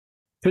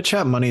Pitch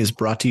Chat Money is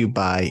brought to you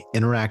by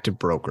Interactive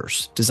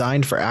Brokers.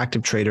 Designed for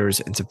active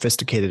traders and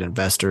sophisticated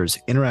investors,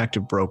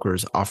 Interactive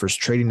Brokers offers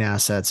trading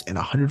assets in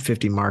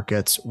 150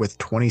 markets with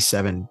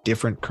 27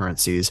 different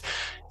currencies.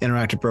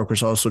 Interactive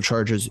Brokers also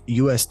charges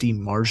USD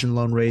margin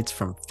loan rates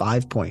from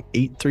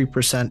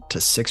 5.83% to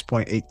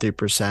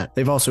 6.83%.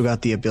 They've also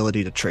got the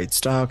ability to trade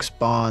stocks,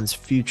 bonds,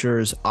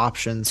 futures,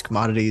 options,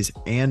 commodities,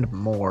 and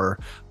more,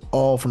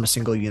 all from a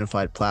single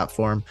unified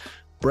platform.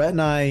 Brett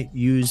and I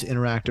use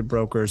Interactive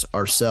Brokers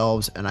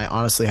ourselves, and I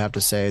honestly have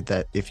to say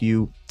that if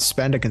you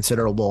spend a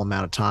considerable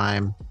amount of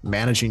time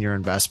managing your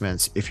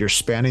investments, if you're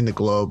spanning the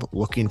globe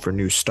looking for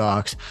new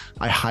stocks,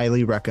 I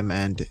highly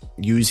recommend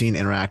using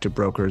Interactive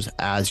Brokers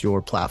as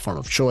your platform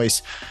of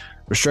choice.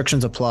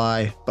 Restrictions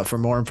apply, but for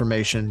more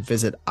information,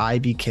 visit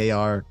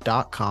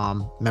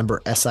ibkr.com,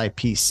 member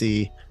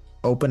SIPC,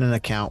 open an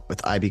account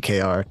with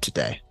IBKR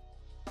today.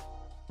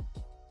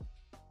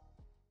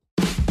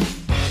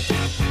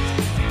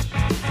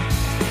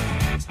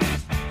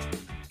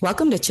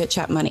 Welcome to Chit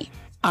Chat Money.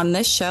 On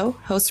this show,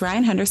 hosts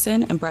Ryan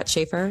Henderson and Brett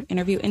Schaefer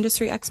interview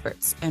industry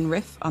experts and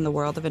riff on the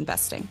world of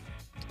investing.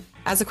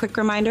 As a quick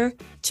reminder,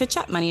 Chit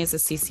Chat Money is a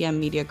CCM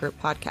Media Group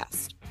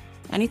podcast.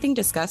 Anything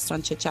discussed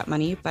on Chit Chat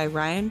Money by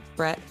Ryan,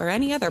 Brett, or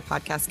any other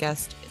podcast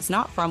guest is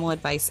not formal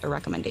advice or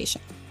recommendation.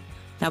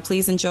 Now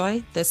please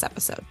enjoy this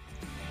episode.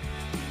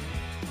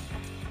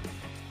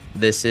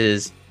 This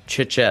is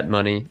Chit Chat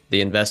Money,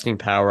 the Investing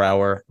Power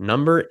Hour,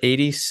 number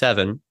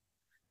 87.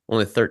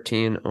 Only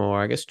 13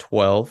 or I guess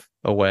 12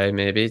 away,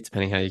 maybe,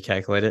 depending how you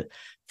calculate it,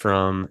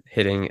 from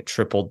hitting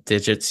triple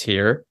digits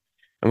here.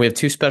 And we have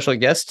two special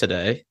guests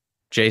today,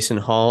 Jason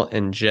Hall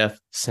and Jeff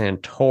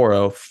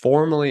Santoro,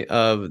 formerly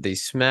of the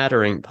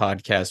Smattering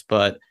podcast.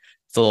 But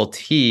it's a little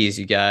tease.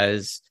 You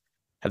guys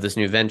have this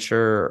new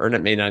venture, or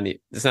it may not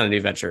need, it's not a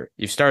new venture.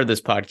 You've started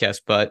this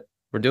podcast, but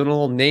we're doing a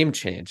little name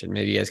change, and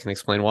maybe you guys can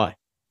explain why.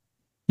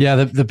 Yeah,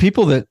 the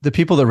people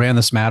that ran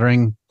the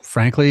Smattering,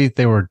 frankly,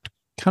 they were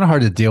kind of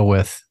hard to deal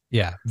with.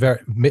 Yeah, very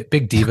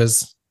big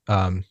divas.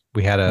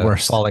 We had a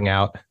falling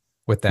out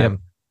with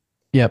them.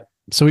 Yep.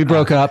 So we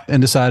broke up and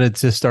decided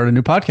to start a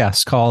new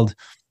podcast called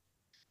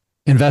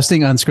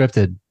Investing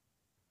Unscripted,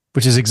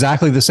 which is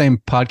exactly the same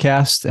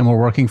podcast, and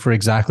we're working for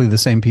exactly the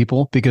same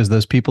people because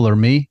those people are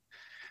me,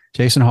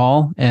 Jason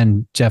Hall,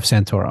 and Jeff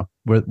Santoro.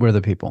 We're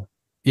the people.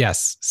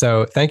 Yes.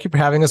 So thank you for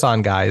having us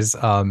on, guys.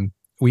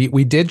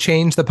 We did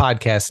change the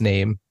podcast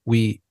name.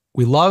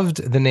 We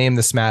loved the name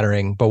The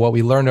Smattering, but what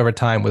we learned over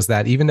time was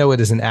that even though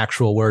it is an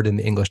actual word in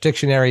the English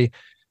dictionary,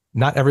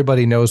 not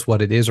everybody knows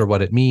what it is or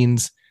what it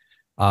means.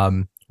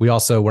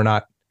 We're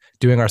not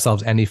doing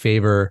ourselves any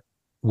favor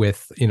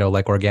with,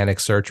 like organic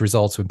search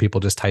results when people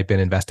just type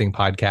in investing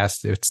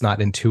podcast. It's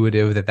not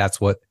intuitive that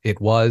that's what it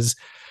was.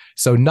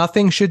 So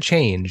nothing should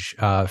change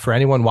for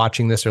anyone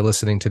watching this or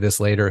listening to this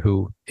later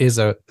who is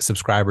a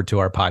subscriber to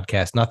our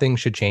podcast. Nothing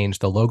should change.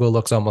 The logo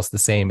looks almost the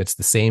same. It's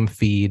the same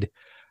feed.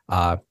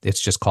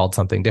 It's just called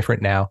something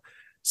different now.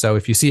 So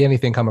if you see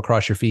anything come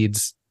across your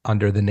feeds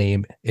under the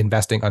name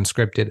Investing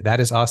Unscripted, that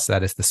is us.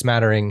 That is The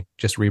Smattering,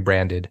 just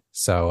rebranded.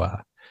 So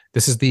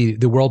this is the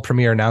world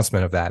premiere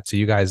announcement of that. So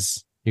you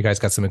guys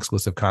got some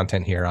exclusive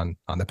content here on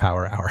the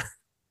Power Hour.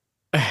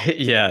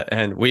 Yeah,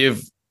 and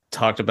we've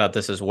talked about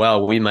this as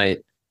well. We might,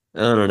 I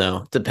don't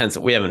know, depends.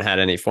 We haven't had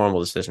any formal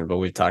decision, but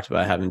we've talked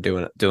about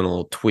doing a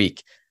little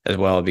tweak as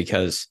well,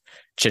 because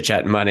Chit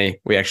Chat Money,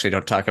 we actually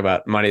don't talk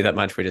about money that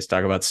much. We just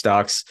talk about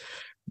stocks.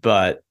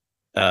 But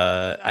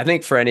I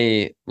think for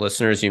any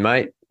listeners,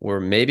 we're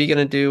maybe going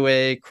to do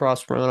a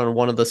cross run on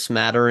one of the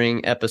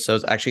Smattering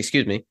episodes. Actually,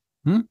 excuse me,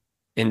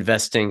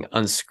 Investing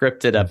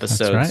Unscripted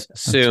episodes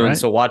soon. Right.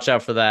 So watch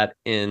out for that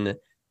in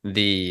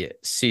the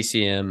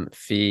CCM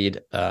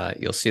feed.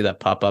 You'll see that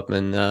pop up.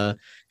 And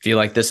if you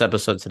like this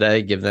episode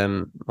today, give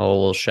them a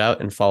little shout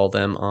and follow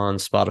them on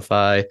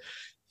Spotify,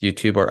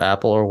 YouTube, or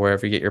Apple, or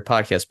wherever you get your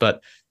podcast.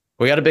 But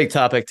we got a big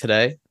topic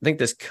today. I think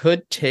this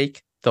could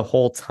take the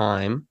whole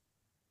time,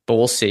 but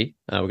we'll see.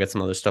 We got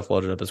some other stuff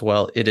loaded up as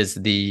well. It is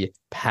the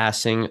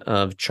passing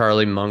of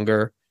Charlie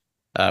Munger.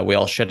 We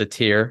all shed a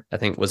tear. I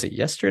think, was it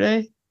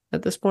yesterday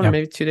at this point, or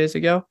maybe 2 days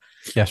ago?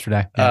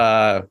 Yesterday.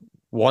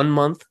 1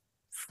 month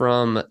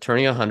from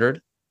turning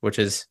 100, which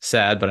is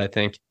sad, but I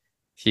think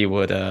he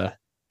would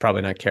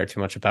probably not care too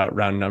much about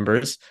round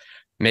numbers.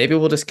 Maybe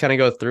we'll just kind of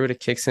go through to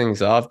kick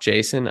things off.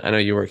 Jason, I know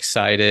you were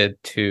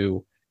excited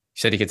to... You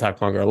said you could talk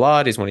Munger a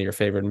lot. He's one of your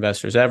favorite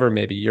investors ever,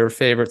 maybe your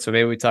favorite. So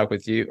maybe we talk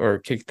with you or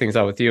kick things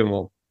out with you, and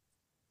we'll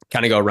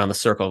kind of go around the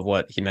circle of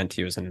what he meant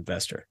to you as an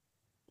investor.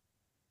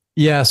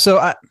 Yeah.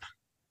 So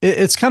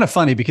it's kind of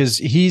funny because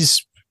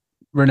he's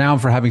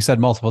renowned for having said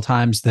multiple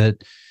times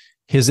that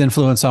his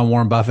influence on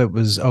Warren Buffett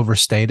was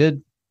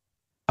overstated.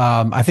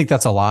 I think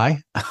that's a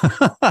lie.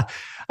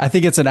 I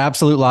think it's an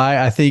absolute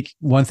lie. I think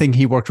one thing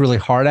he worked really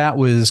hard at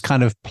was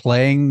kind of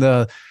playing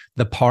the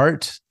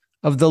part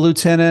of the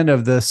lieutenant,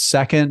 of the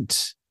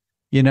second,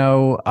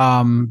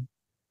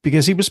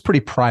 because he was a pretty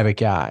private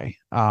guy.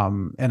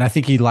 And I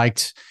think he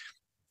liked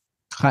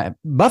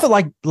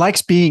Buffett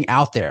likes being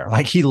out there.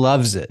 Like he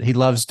loves it. He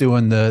loves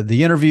doing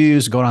the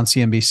interviews, going on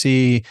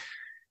CNBC.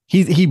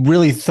 He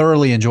really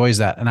thoroughly enjoys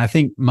that. And I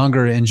think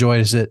Munger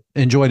enjoyed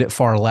it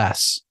far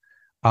less.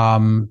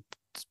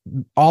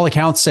 All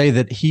accounts say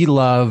that he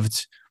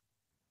loved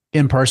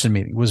in-person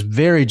meeting, was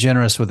very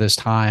generous with his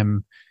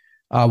time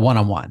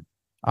one-on-one,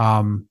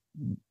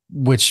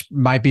 which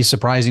might be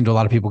surprising to a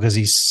lot of people because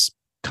he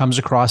comes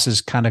across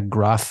as kind of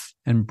gruff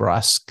and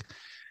brusque.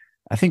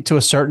 I think to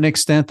a certain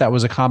extent that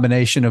was a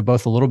combination of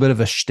both a little bit of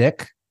a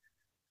shtick,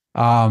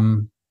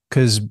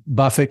 because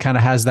Buffett kind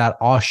of has that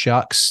aw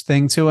shucks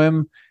thing to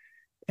him.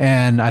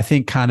 And I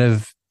think kind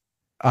of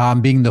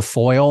being the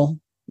foil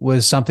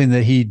was something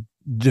that he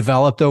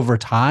developed over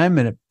time,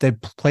 and they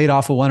played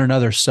off of one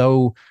another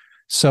so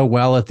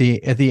well at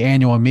the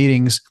annual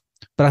meetings.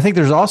 But I think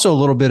there's also a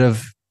little bit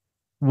of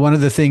one of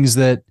the things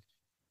that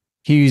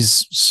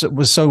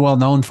was so well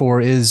known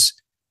for is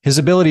his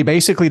ability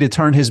basically to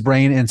turn his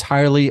brain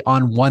entirely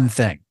on one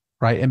thing,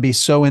 right? And be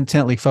so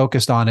intently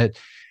focused on it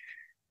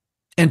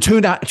and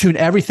tune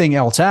everything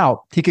else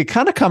out. He could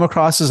kind of come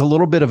across as a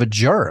little bit of a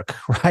jerk,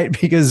 right?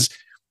 Because,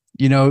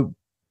 there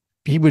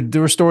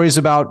were stories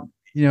about,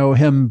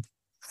 him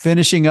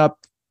finishing up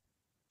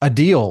a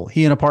deal.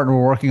 He and a partner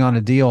were working on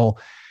a deal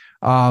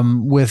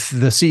with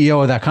the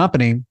CEO of that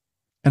company,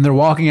 and they're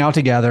walking out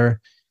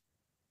together,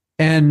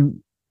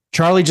 and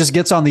Charlie just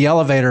gets on the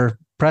elevator,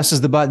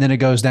 presses the button, and it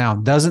goes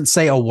down. Doesn't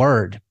say a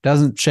word,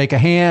 doesn't shake a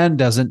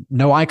hand,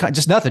 no eye contact,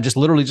 just nothing, just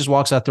literally just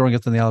walks out, throwing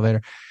it in the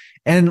elevator.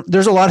 And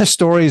there's a lot of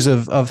stories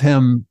of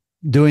him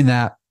doing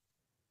that.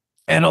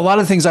 And a lot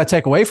of things I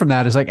take away from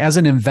that is like, as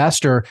an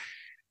investor,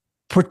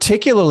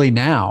 particularly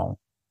now,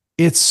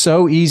 it's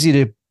so easy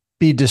to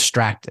be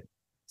distracted.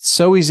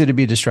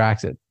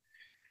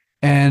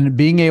 And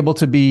being able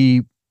to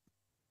be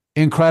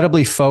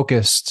incredibly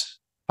focused,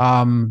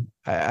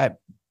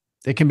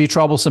 it can be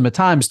troublesome at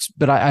times,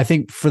 but I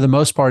think for the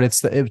most part,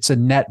 it's a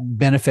net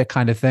benefit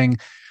kind of thing.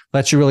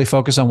 Lets you really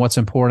focus on what's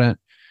important.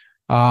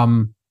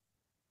 I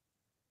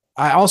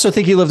also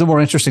think he lived a more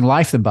interesting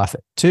life than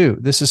Buffett too.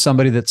 This is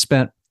somebody that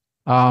spent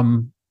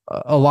a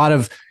lot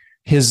of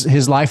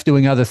his life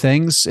doing other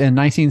things. In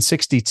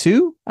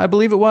 1962, I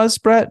believe it was,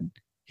 Brett,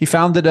 he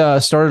started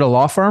a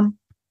law firm.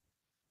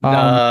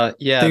 Yeah,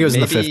 I think it was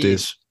in the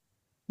 50s.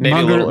 Maybe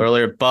a little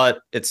earlier,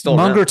 but it's still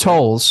Munger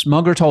Tolles.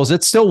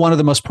 It's still one of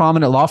the most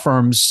prominent law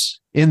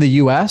firms in the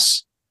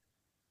U.S.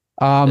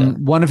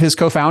 One of his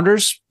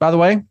co-founders, by the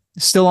way,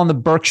 is still on the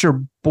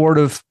Berkshire board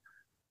of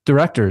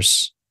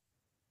directors.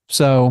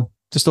 So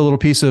just a little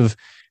piece of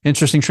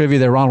interesting trivia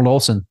there. Ronald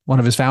Olson, one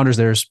of his founders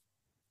there, is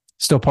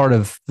still part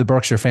of the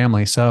Berkshire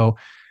family. So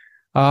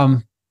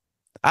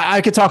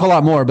I could talk a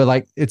lot more, but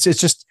like it's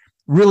just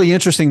really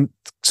interesting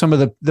some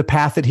of the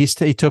path that he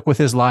took with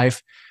his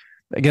life.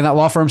 Again, that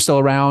law firm's still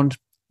around.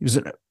 He was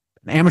an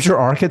amateur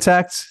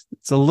architect.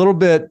 There's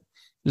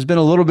been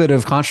a little bit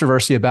of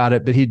controversy about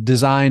it, but he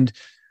designed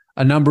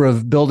a number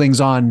of buildings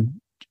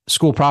on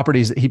school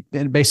properties that he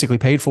basically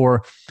paid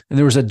for. And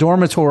there was a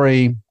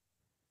dormitory,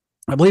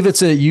 I believe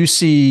it's a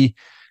UC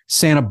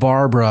Santa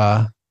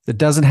Barbara, that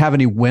doesn't have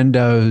any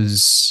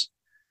windows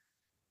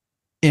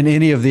in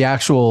any of the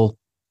actual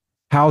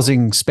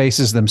housing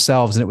spaces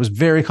themselves. And it was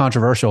very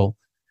controversial.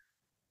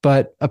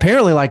 But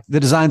apparently, like, the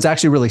design's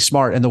actually really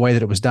smart in the way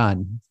that it was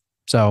done.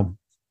 So,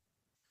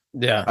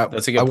 yeah,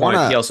 that's a good point.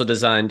 He also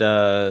designed,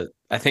 I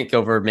think,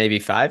 over maybe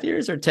 5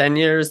 years or 10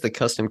 years, the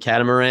custom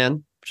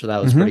catamaran. So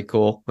that was pretty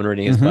cool when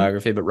reading his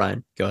biography. But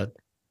Ryan, go ahead.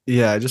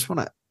 Yeah, I just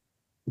want to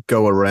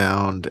go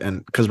around,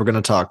 and because we're going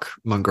to talk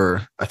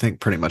Munger, I think,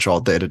 pretty much all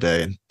day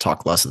today, and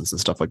talk lessons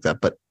and stuff like that.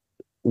 But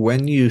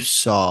when you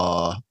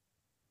saw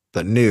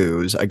the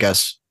news, I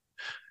guess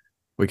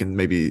we can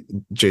maybe,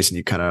 Jason,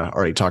 you kind of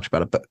already talked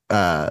about it, but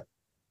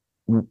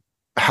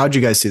how'd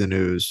you guys see the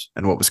news,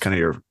 and what was kind of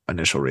your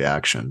initial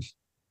reaction?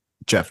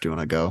 Jeff, do you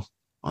want to go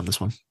on this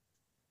one?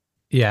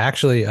 Yeah,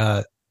 actually,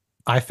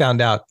 I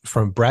found out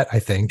from Brett, I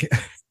think,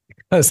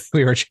 because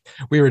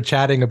we were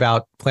chatting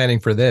about planning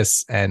for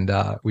this, and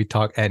we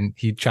talked, and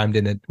he chimed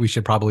in that we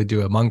should probably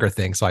do a Munger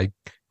thing. So I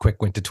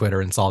quick went to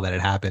Twitter and saw that it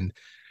happened.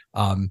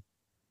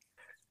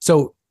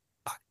 So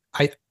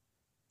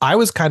I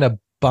was kind of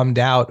bummed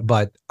out,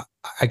 but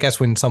I guess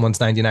when someone's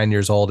 99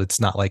 years old, it's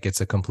not like it's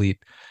a complete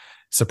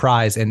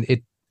surprise. And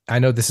I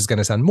know this is going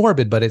to sound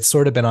morbid, but it's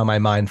sort of been on my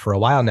mind for a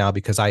while now,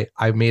 because I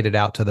made it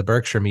out to the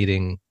Berkshire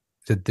meeting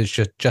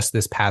just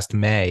this past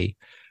May,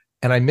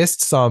 and I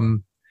missed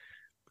some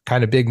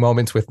kind of big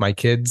moments with my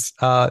kids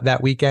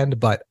that weekend,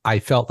 but I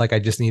felt like I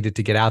just needed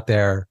to get out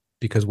there,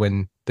 because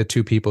when the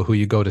two people who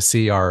you go to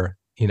see are,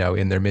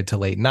 in their mid to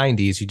late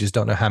 90s, you just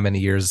don't know how many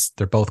years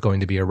they're both going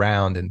to be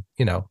around. And,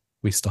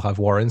 we still have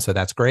Warren, so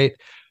that's great.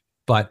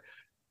 But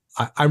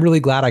I'm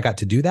really glad I got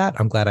to do that.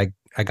 I'm glad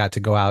I got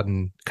to go out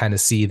and kind of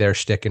see their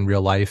shtick in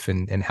real life,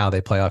 and how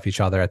they play off each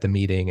other at the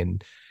meeting.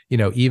 And,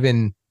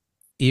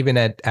 even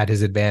at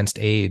his advanced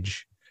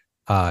age,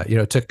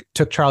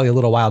 took Charlie a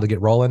little while to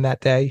get rolling that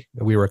day.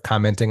 We were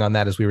commenting on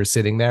that as we were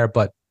sitting there,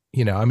 but,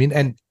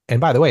 and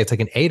by the way, it's like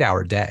an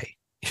 8-hour day.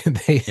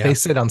 they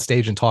sit on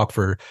stage and talk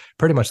for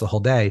pretty much the whole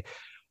day.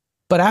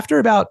 But after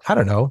about, I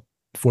don't know,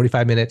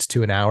 45 minutes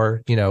to an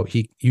hour,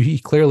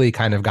 he clearly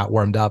kind of got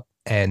warmed up,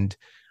 and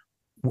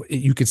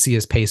you could see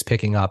his pace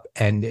picking up,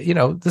 and,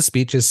 the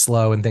speech is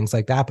slow and things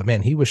like that. But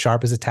man, he was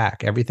sharp as a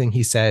tack. Everything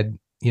he said,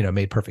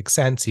 made perfect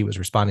sense. He was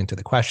responding to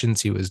the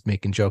questions. He was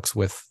making jokes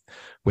with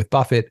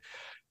Buffett.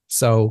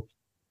 So,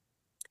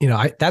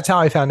 that's how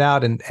I found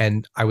out.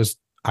 And I was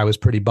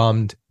pretty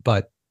bummed,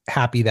 but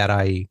happy that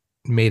I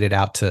made it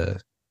out to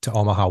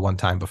Omaha one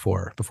time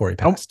before he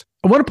passed.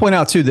 I want to point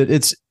out too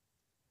that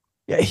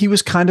he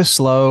was kind of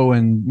slow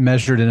and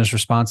measured in his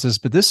responses,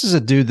 but this is a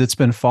dude that's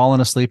been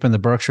falling asleep in the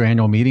Berkshire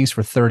annual meetings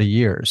for 30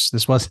 years.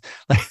 This was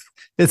like,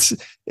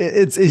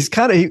 he's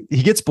kind of,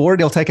 he gets bored,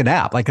 he'll take a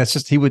nap. Like that's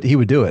just, he would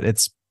do it.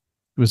 It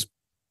was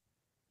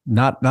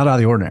not out of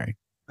the ordinary.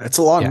 It's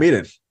a long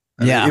meeting.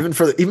 Yeah. Even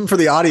for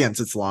the audience,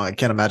 it's long. I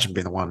can't imagine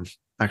being the one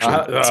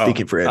actually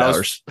speaking for 8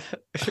 hours.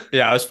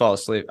 Yeah, I was falling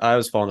asleep. I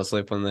was falling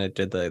asleep when they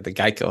did the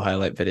Geico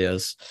highlight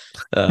videos.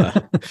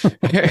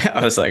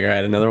 I was like, all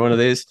right, another one of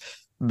these.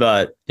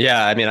 But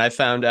yeah, I mean, I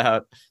found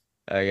out,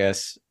 I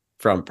guess,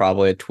 from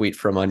probably a tweet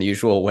from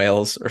Unusual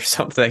Whales or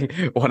something,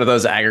 one of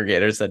those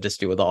aggregators that just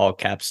do with the all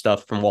cap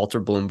stuff from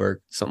Walter Bloomberg,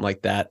 something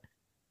like that.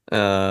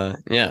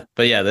 Yeah,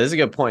 but yeah, this is a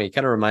good point. He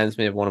kind of reminds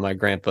me of one of my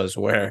grandpas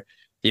where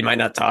he might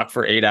not talk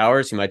for 8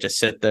 hours. He might just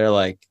sit there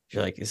like,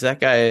 you're like, is that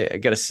guy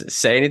going to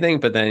say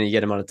anything? But then you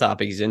get him on a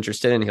topic he's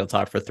interested in, he'll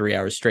talk for 3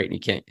 hours straight and you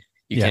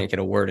can't get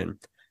a word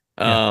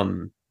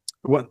in.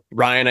 What,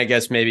 Ryan, I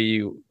guess maybe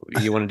you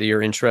want to do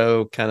your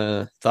intro kind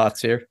of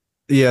thoughts here.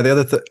 Yeah. The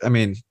other I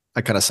mean,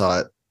 I kind of saw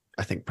it,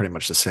 I think pretty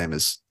much the same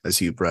as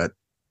you, Brett.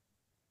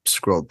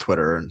 Scrolled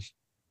Twitter and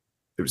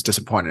it was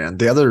disappointing.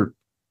 And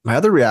my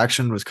other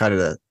reaction was kind of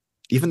that,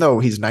 even though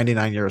he's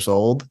 99 years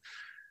old,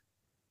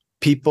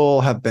 people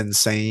have been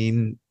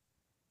saying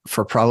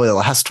for probably the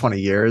last 20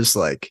 years,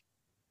 like,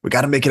 we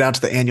got to make it out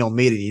to the annual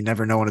meeting. You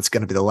never know when it's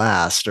going to be the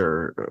last,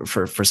 or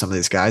for some of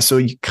these guys. So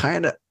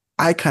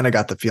I kind of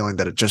got the feeling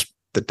that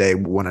the day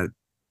wouldn't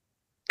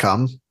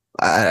come.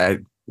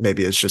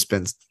 Maybe it's just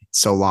been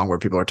so long where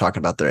people are talking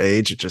about their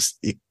age.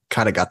 You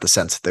kind of got the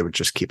sense that they would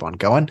just keep on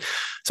going.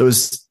 So it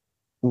was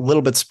a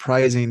little bit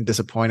surprising,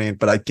 disappointing,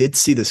 but I did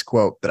see this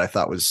quote that I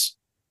thought was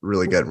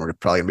really good. And we're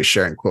probably gonna be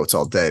sharing quotes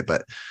all day,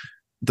 but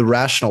the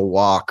Rational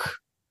Walk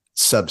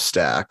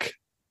Substack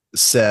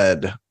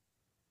said,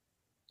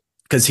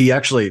 because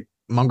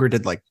Munger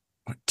did like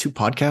 2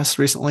 podcasts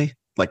recently,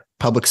 like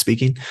public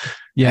speaking.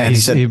 Yeah, and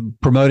he's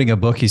promoting a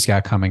book he's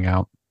got coming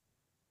out.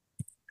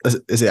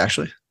 Is he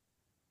actually?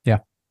 Yeah.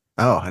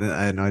 Oh,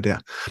 I had no idea.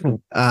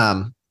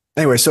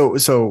 Anyway,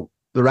 so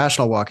the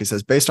Rational Walk, he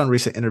says, based on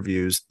recent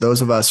interviews,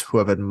 those of us who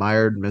have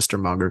admired Mr.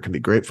 Munger can be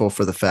grateful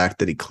for the fact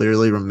that he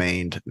clearly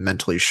remained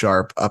mentally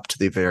sharp up to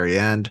the very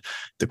end.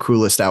 The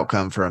cruelest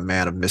outcome for a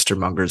man of Mr.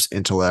 Munger's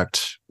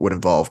intellect would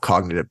involve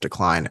cognitive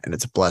decline, and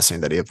it's a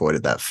blessing that he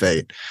avoided that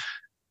fate.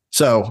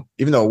 So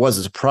even though it was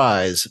a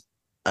surprise,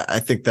 I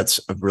think that's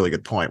a really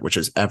good point, which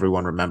is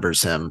everyone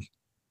remembers him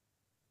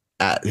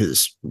at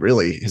his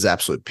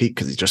absolute peak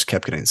because he just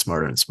kept getting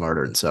smarter and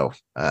smarter. And so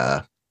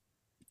I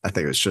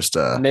think it was just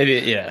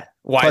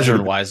wiser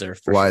and wiser.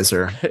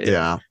 Wiser. Sure.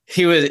 Yeah.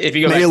 He was, if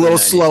you go maybe back a little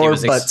 90s, slower,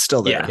 but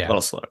still there. Yeah, a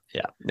little slower.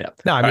 Yeah. Yeah.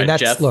 No, I mean,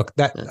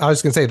 I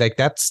was going to say, like,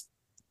 that's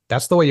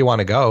the way you want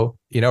to go.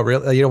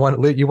 Really, you want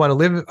to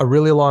live a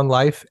really long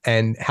life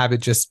and have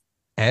it just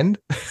end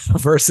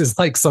versus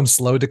like some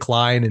slow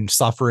decline and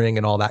suffering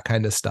and all that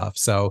kind of stuff.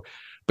 So,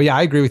 but yeah,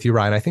 I agree with you,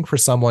 Ryan. I think for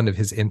someone of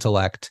his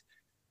intellect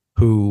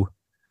who,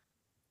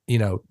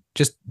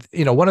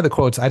 one of the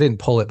quotes, I didn't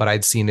pull it, but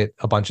I'd seen it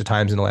a bunch of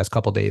times in the last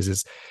couple of days,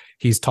 is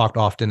he's talked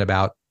often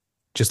about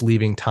just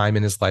leaving time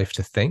in his life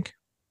to think,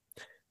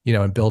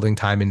 and building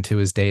time into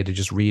his day to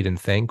just read and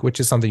think, which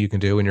is something you can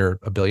do when you're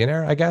a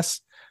billionaire, I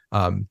guess.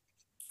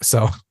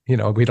 So,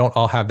 we don't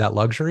all have that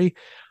luxury,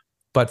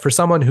 but for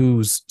someone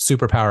whose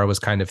superpower was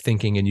kind of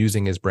thinking and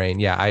using his brain,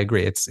 yeah, I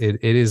agree.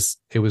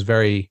 It was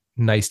very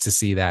nice to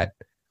see that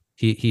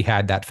he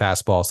had that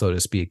fastball, so to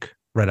speak,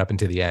 right up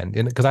into the end.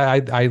 And because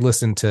I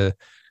listened to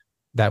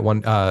that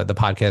one, the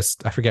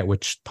podcast, I forget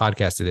which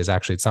podcast it is.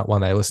 Actually, it's not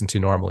one that I listen to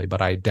normally,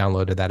 but I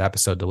downloaded that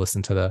episode to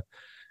listen to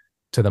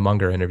the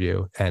Munger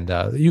interview. And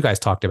you guys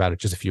talked about it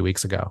just a few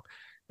weeks ago.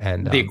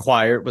 And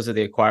was it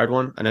the acquired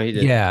one? I know he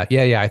did. Yeah.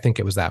 I think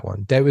it was that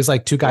one. There was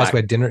like 2 guys who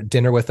had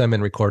dinner with him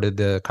and recorded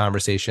the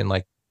conversation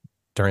like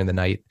during the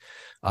night.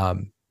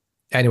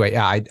 Anyway,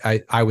 yeah,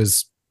 I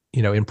was,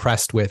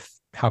 impressed with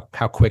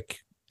how quick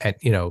and,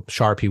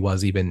 sharp he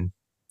was, even,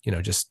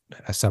 just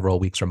several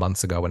weeks or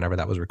months ago, whenever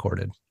that was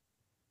recorded.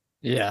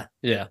 Yeah.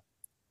 Yeah.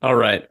 All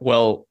right.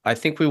 Well, I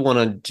think we want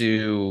to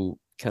do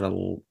kind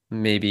of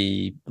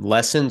maybe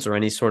lessons or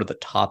any sort of the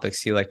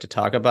topics you like to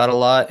talk about a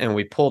lot. And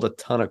we pulled a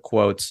ton of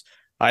quotes.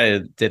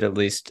 I did, at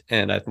least,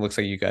 and it looks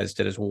like you guys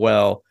did as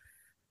well.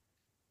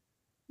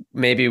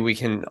 Maybe we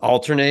can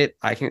alternate.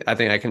 I think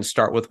I can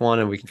start with one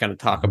and we can kind of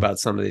talk about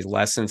some of these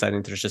lessons. I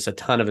think there's just a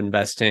ton of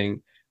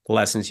investing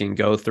lessons you can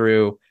go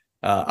through.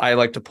 I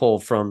like to pull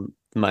from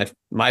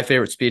my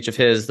favorite speech of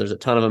his. There's a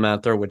ton of them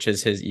out there, which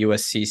is his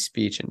USC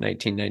speech in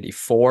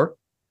 1994.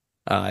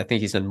 I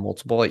think he's done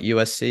multiple at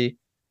USC,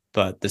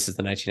 but this is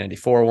the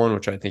 1994 one,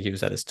 which I think he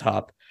was at his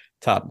top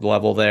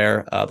level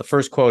there. The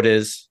first quote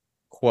is,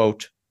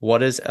 quote,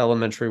 "What is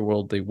elementary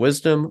worldly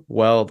wisdom?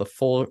 Well, the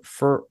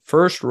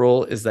first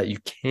rule is that you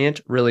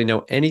can't really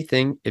know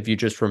anything if you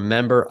just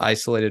remember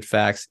isolated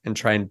facts and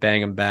try and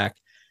bang them back.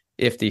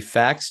 If the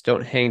facts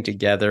don't hang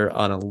together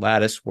on a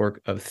lattice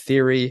work of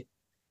theory,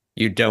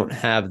 you don't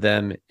have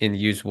them in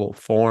usable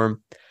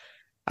form."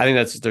 I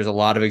think there's a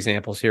lot of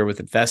examples here with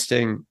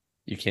investing.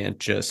 You can't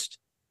just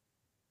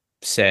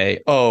say,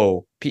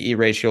 "Oh, PE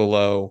ratio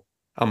low,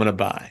 I'm going to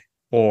buy,"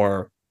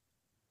 or,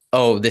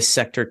 "Oh, this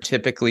sector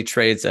typically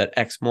trades at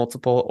X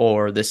multiple,"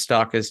 or, "This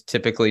stock has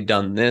typically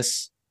done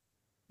this.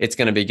 It's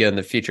going to be good in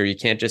the future." You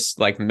can't just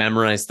like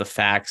memorize the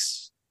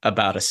facts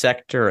about a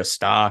sector, a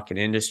stock, an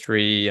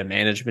industry, a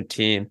management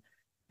team,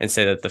 and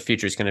say that the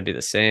future is going to be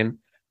the same.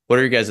 What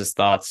are your guys'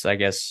 thoughts? I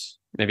guess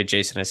maybe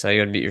Jason, I saw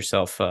you unmute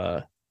yourself.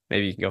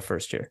 Maybe you can go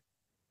first here.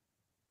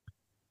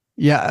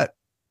 Yeah.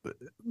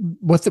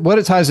 What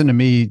it ties into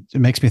me, it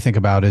makes me think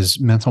about is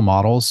mental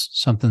models,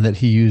 something that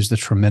he used a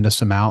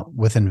tremendous amount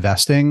with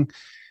investing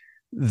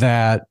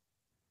that,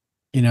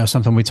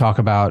 something we talk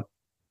about,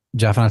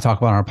 Jeff and I talk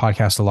about on our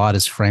podcast a lot,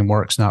 is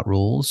frameworks, not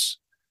rules.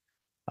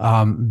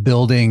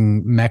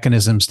 Building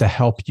mechanisms to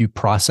help you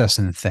process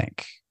and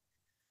think.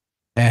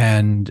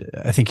 And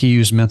I think he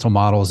used mental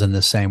models in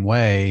the same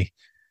way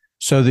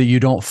so that you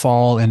don't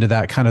fall into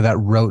that kind of that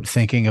rote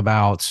thinking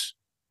about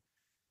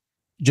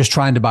just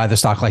trying to buy the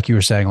stock, like you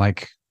were saying,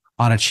 like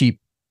on a cheap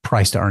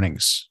price to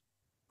earnings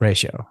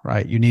ratio,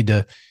 right? You need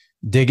to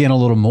dig in a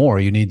little more.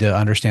 You need to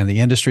understand the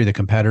industry, the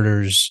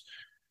competitors,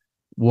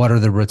 what are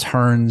the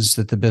returns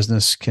that the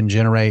business can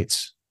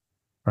generate,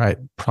 right?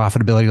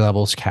 Profitability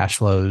levels, cash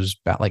flows,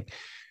 like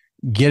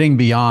getting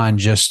beyond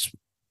just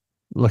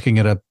looking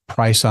at a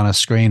price on a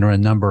screen or a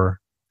number.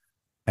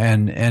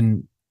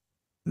 And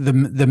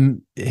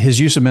his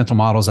use of mental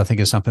models, I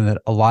think, is something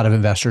that a lot of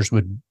investors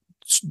would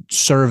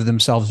serve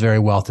themselves very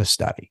well to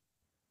study.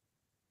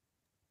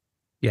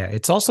 Yeah,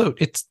 it's also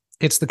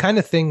it's the kind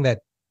of thing that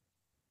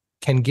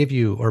can give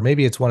you, or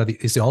maybe it's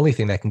the only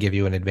thing that can give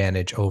you an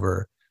advantage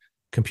over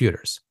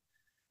computers.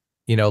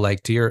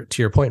 Like to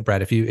your point,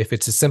 Brett, if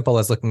it's as simple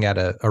as looking at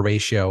a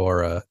ratio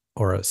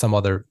or some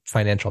other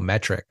financial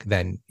metric,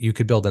 then you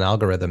could build an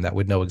algorithm that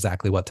would know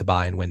exactly what to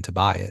buy and when to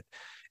buy it.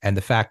 And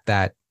the fact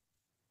that,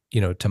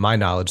 to my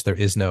knowledge, there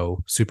is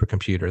no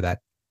supercomputer that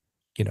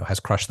has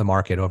crushed the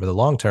market over the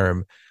long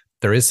term.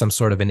 There is some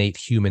sort of innate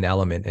human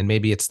element, and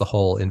maybe it's the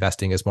whole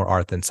investing is more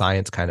art than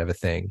science kind of a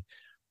thing.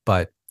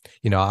 But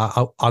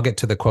I'll get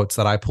to the quotes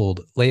that I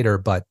pulled later.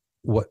 But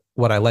what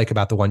I like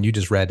about the one you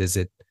just read is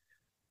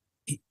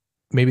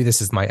maybe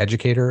this is my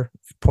educator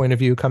point of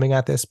view coming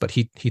at this, but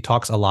he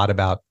talks a lot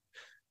about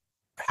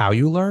how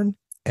you learn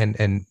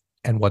and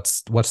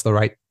what's the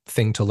right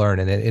thing to learn,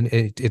 and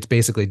it's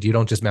basically, you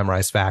don't just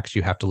memorize facts,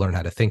 you have to learn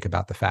how to think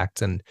about the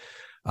facts. And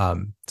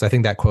so I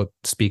think that quote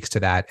speaks to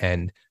that.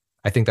 And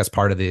I think that's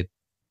part of the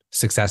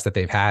success that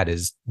they've had,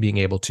 is being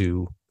able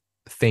to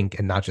think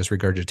and not just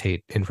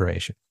regurgitate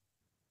information.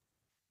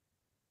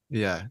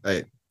 Yeah,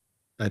 I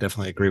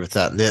definitely agree with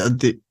that.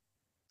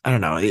 I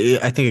don't know.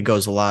 I think it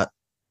goes a lot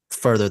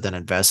further than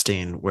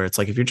investing, where it's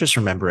like, if you're just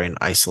remembering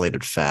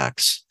isolated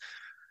facts,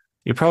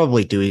 you're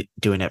probably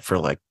doing it for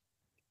like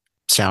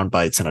sound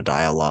bites in a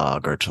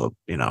dialogue, or to,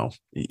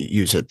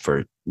 use it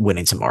for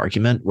winning some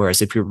argument.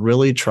 Whereas if you're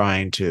really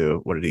trying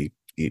to, what did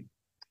he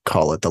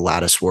call it? The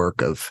lattice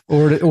work of,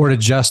 or to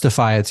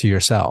justify it to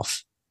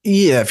yourself.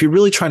 Yeah. If you're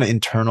really trying to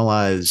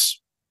internalize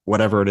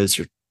whatever it is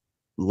you're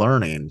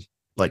learning,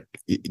 like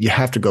you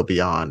have to go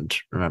beyond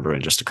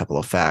remembering just a couple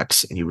of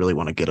facts, and you really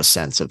want to get a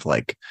sense of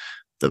like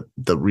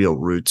the real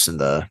roots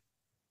and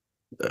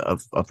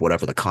of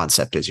whatever the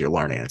concept is you're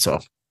learning. And so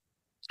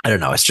I don't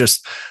know. It's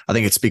just, I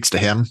think it speaks to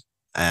him,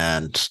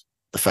 and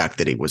the fact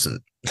that he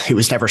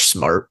was never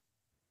smart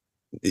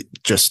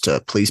just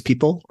to please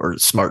people, or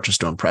smart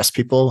just to impress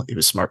people. He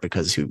was smart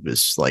because he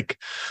was like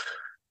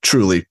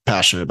truly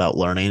passionate about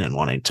learning and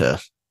wanting to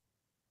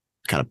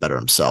kind of better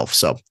himself.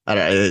 So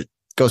it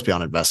goes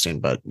beyond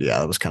investing, but yeah,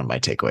 that was kind of my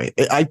takeaway.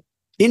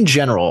 In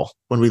general,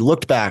 when we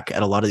looked back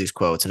at a lot of these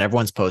quotes, and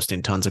everyone's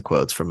posting tons of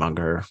quotes from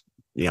Munger,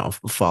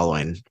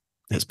 following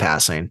his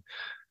passing,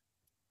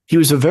 he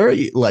was a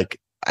very, like,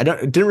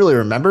 didn't really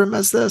remember him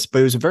as this, but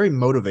he was a very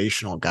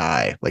motivational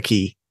guy. Like,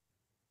 he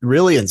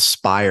really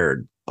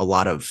inspired a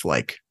lot of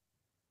like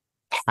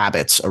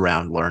habits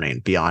around learning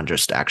beyond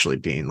just actually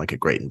being like a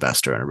great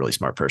investor and a really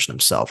smart person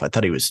himself. I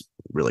thought he was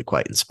really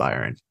quite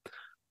inspiring.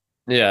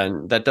 Yeah,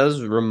 and that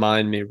does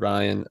remind me,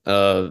 Ryan,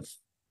 of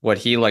what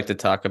he liked to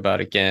talk about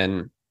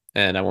again.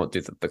 And I won't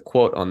do the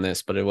quote on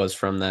this, but it was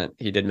from that.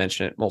 He did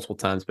mention it multiple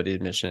times, but he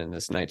did mention it in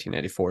this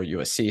 1994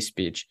 USC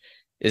speech,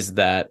 is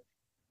that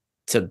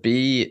to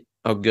be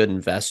a good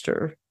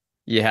investor,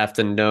 you have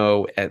to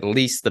know at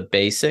least the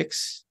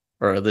basics,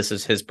 or this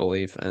is his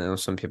belief. I know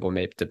some people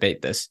may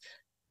debate this.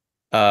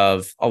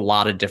 of a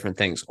lot of different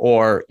things,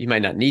 or you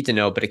might not need to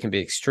know, but it can be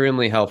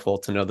extremely helpful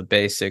to know the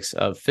basics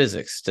of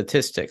physics,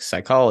 statistics,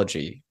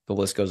 psychology. The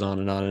list goes on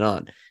and on and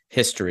on.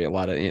 History, a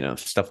lot of,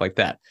 stuff like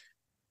that.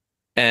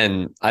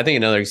 And I think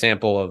another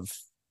example of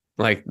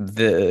like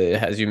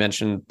as you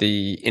mentioned,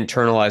 the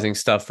internalizing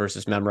stuff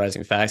versus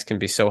memorizing facts can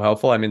be so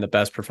helpful. I mean, the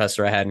best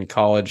professor I had in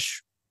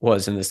college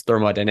was in this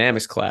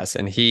thermodynamics class,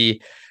 and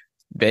he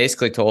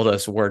basically told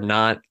us we're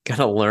not going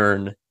to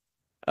learn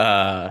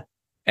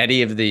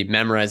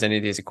memorize any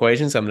of these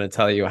equations. I'm going to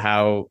tell you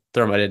how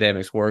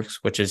thermodynamics works,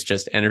 which is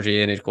just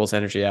energy in equals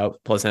energy out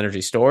plus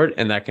energy stored.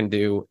 And that can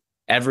do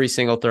every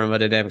single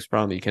thermodynamics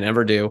problem you can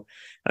ever do.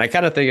 And I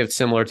kind of think it's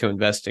similar to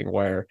investing,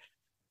 where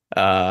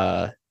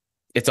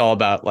it's all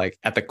about, like,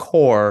 at the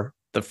core,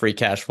 the free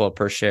cash flow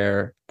per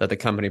share that the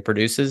company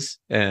produces.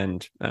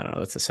 And I don't know,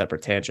 that's a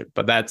separate tangent,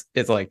 but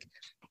it's like,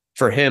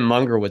 for him,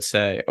 Munger would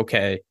say,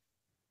 okay,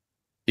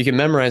 you can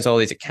memorize all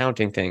these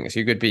accounting things.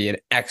 You could be an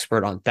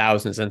expert on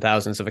thousands and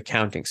thousands of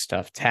accounting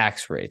stuff,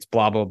 tax rates,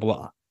 blah, blah,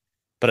 blah.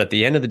 But at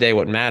the end of the day,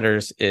 what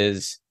matters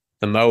is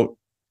the moat,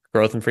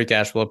 growth and free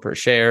cash flow per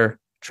share,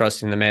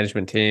 trusting the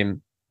management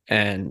team.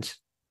 And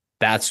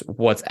that's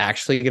what's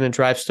actually going to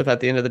drive stuff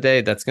at the end of the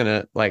day. That's going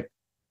to, like,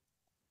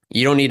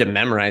 you don't need to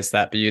memorize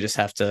that, but you just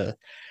have to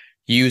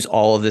use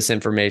all of this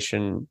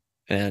information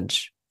and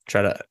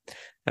try to,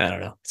 I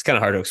don't know. It's kind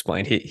of hard to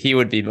explain. He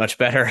would be much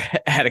better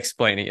at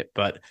explaining it.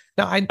 But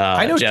no, I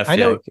know, Jeff, I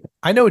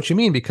know what you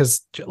mean,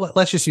 because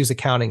let's just use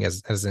accounting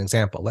as an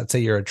example. Let's say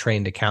you're a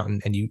trained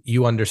accountant and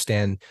you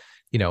understand,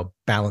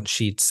 balance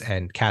sheets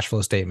and cash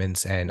flow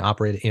statements and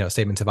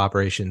statements of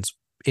operations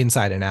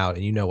inside and out,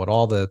 and you know what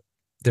all the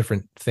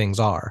different things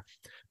are.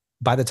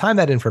 By the time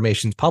that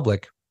information's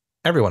public,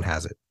 everyone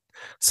has it.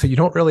 So you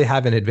don't really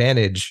have an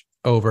advantage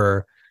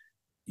over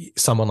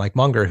someone like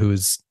Munger,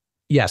 who's,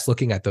 yes,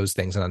 looking at those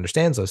things and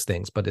understands those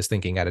things, but is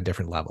thinking at a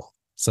different level.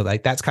 So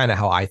like, that's kind of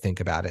how I think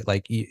about it.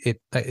 Like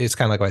it's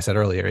kind of like what I said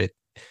earlier,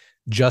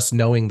 just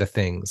knowing the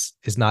things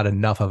is not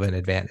enough of an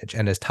advantage.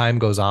 And as time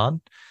goes on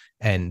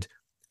and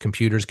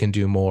computers can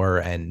do more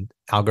and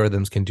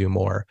algorithms can do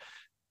more,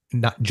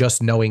 not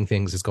just knowing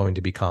things is going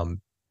to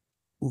become,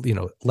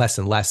 less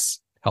and less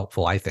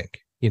helpful, I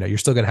think. You're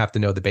still going to have to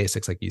know the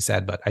basics, like you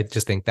said, but I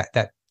just think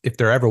that if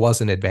there ever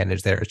was an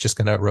advantage there, it's just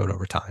going to erode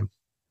over time.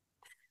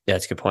 Yeah,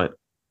 that's a good point.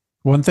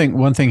 One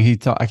thing he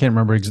thought, I can't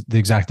remember the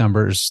exact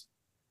numbers,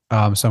 so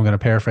I'm going to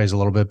paraphrase a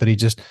little bit, but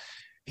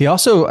he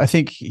also, I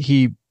think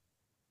he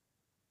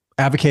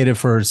advocated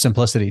for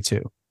simplicity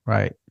too,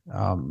 right?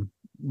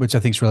 Which I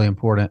think is really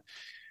important.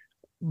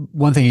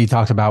 One thing he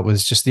talked about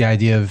was just the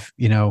idea of,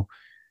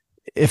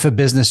 if a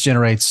business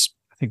generates,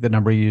 I think the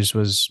number he used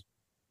was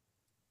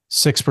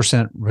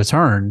 6%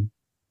 return,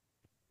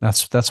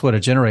 that's what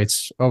it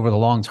generates over the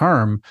long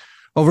term.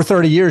 Over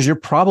 30 years, you're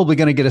probably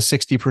going to get a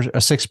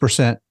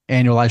 6%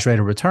 annualized rate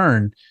of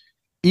return,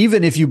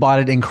 even if you bought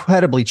it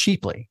incredibly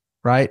cheaply,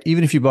 right?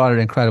 Even if you bought it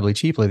incredibly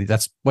cheaply,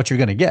 that's what you're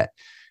going to get.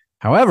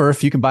 However,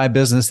 if you can buy a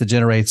business that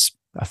generates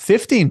a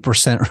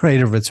 15%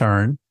 rate of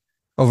return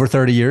over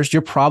 30 years,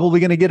 you're probably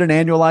going to get an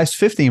annualized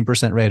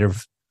 15% rate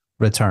of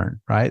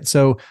return, right?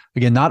 So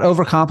again, not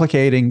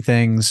overcomplicating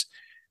things,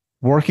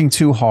 working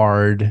too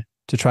hard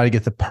to try to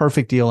get the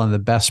perfect deal and the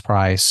best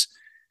price.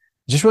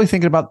 Just really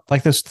thinking about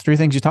like those three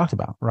things you talked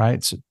about,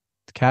 right? So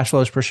the cash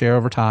flows per share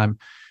over time,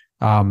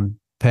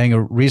 paying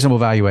a reasonable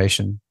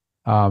valuation,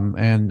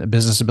 and a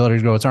business ability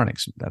to grow its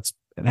earnings.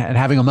 And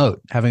having a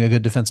moat, having a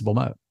good defensible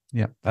moat.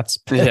 Yeah,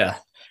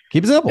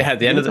 keep it simple. Yeah, at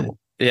the end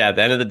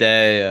of the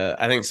day,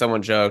 I think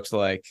someone joked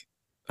like,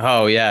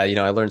 "Oh yeah,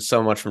 I learned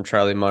so much from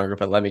Charlie Munger,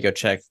 but let me go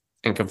check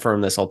and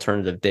confirm this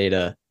alternative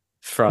data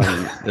from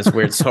this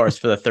weird source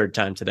for the third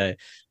time today."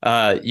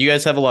 You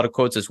guys have a lot of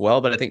quotes as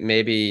well, but I think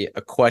maybe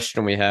a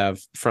question we have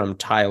from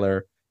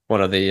Tyler,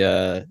 one of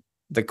the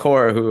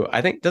core, who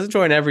I think doesn't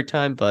join every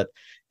time, but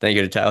thank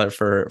you to Tyler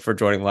for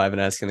joining live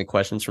and asking the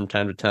questions from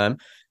time to time.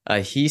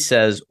 He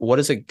says, what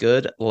is a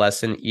good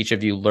lesson each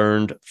of you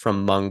learned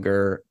from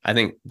Munger? I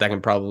think that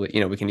can probably,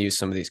 we can use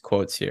some of these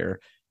quotes here.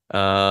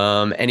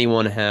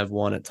 Anyone have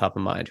one at top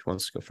of mind? Who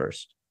wants to go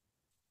first?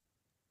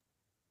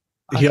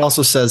 He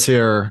also says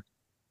here,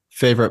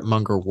 favorite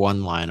Munger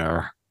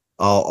one-liner.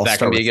 I'll that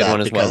start can be with a good that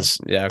one as because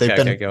well. Yeah,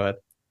 okay, go ahead.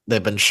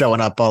 They've been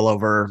showing up all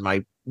over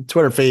my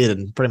Twitter feed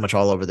and pretty much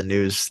all over the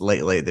news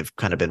lately. They've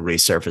kind of been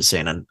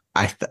resurfacing, and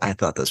I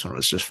thought this one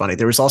was just funny.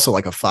 There was also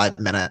like a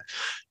 5-minute,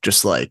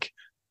 just like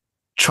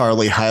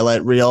Charlie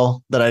highlight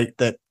reel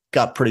that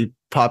got pretty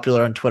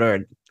popular on Twitter.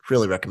 I'd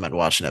really recommend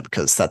watching it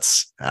because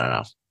I don't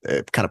know,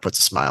 it kind of puts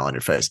a smile on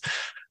your face.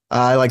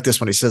 I like this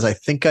one. He says, I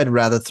think I'd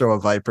rather throw a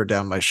viper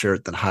down my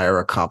shirt than hire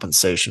a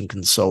compensation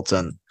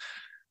consultant.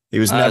 He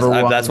was never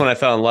one. That's when I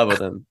fell in love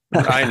with him.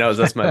 Ryan knows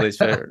that's my least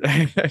favorite.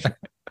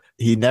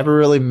 He never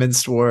really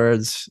minced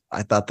words.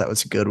 I thought that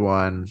was a good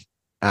one.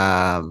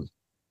 Lesson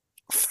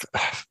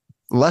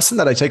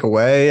that I take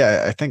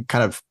away, I think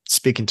kind of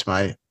speaking to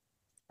my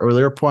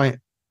earlier point,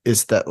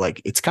 is that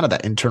like it's kind of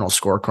that internal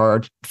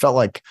scorecard. It felt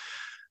like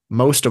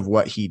most of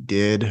what he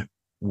did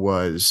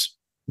was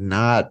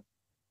not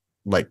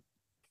like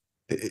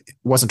it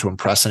wasn't to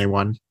impress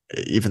anyone,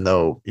 even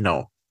though,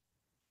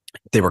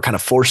 they were kind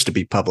of forced to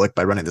be public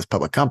by running this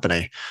public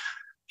company.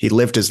 He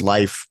lived his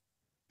life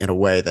in a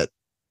way that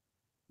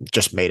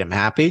just made him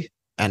happy,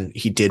 and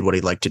he did what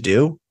he liked to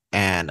do.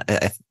 And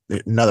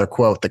another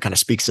quote that kind of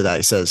speaks to that,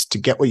 he says, "To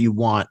get what you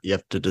want, you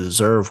have to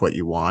deserve what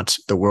you want.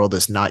 The world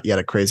is not yet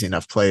a crazy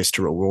enough place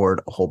to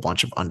reward a whole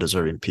bunch of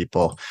undeserving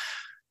people."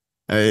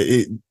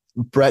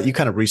 Brett, you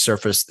kind of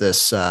resurfaced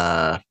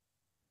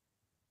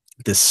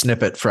this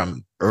snippet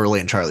from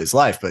early in Charlie's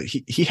life, but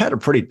he had a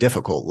pretty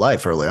difficult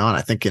life early on.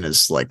 I think in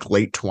his like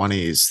late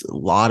 20s, a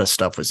lot of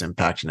stuff was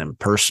impacting him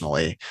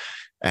personally,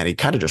 and he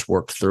kind of just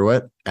worked through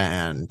it.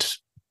 And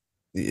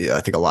I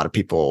think a lot of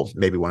people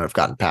maybe wouldn't have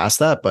gotten past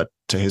that, but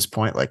to his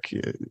point, like,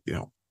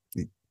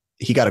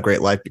 he got a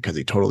great life because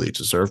he totally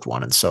deserved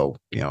one. And so,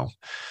 being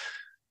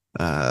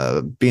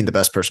the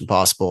best person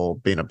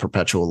possible, being a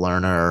perpetual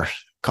learner,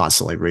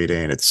 constantly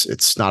reading,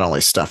 it's not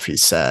only stuff he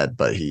said,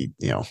 but he,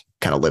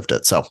 kind of lived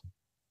it. So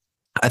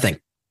I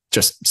think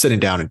just sitting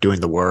down and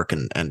doing the work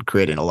and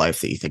creating a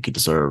life that you think you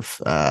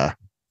deserve,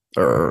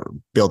 or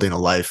building a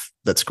life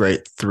that's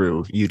great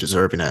through you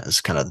deserving it, is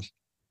kind of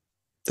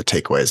the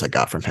takeaways I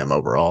got from him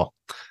overall.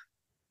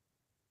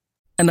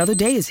 Another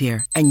day is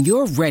here and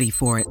you're ready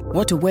for it.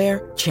 What to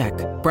wear? Check.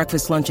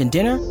 Breakfast, lunch, and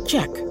dinner?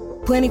 Check.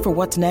 Planning for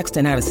what's next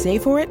and how to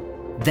save for it?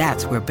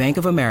 That's where Bank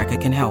of America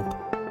can help.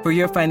 For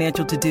your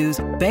financial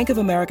to-dos, Bank of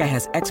America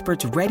has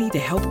experts ready to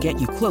help get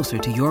you closer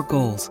to your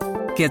goals.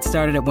 Get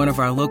started at one of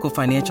our local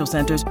financial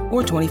centers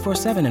or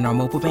 24/7 in our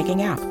mobile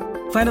banking app.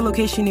 Find a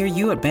location near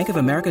you at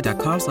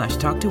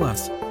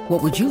bankofamerica.com/talktous.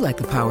 What would you like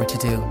the power to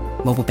do?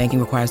 Mobile banking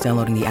requires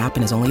downloading the app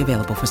and is only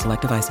available for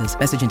select devices.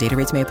 Message and data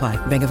rates may apply.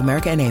 Bank of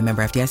America NA,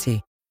 member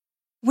FDIC.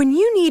 When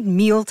you need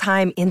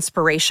mealtime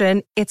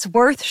inspiration, it's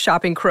worth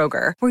shopping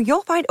Kroger, where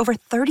you'll find over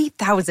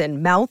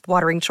 30,000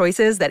 mouth-watering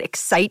choices that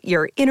excite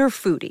your inner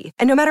foodie.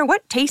 And no matter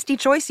what tasty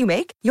choice you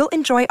make, you'll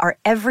enjoy our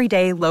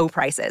everyday low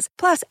prices,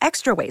 plus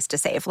extra ways to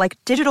save, like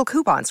digital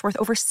coupons worth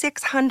over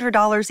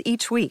 $600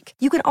 each week.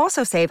 You can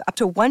also save up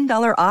to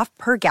 $1 off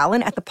per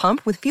gallon at the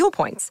pump with fuel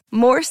points.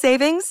 More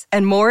savings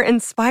and more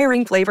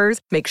inspiring flavors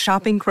make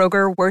shopping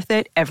Kroger worth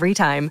it every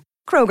time.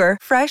 Kroger,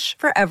 fresh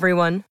for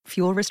everyone.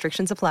 Fuel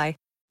restrictions apply.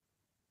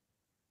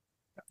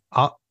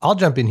 I'll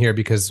jump in here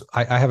because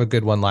I have a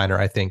good one-liner,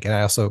 I think. And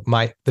I also,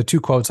 the two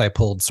quotes I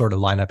pulled sort of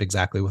line up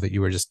exactly with what you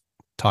were just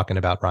talking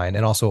about, Ryan,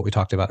 and also what we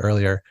talked about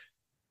earlier.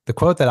 The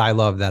quote that I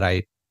love that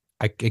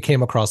it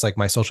came across like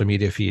my social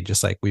media feed,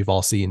 just like we've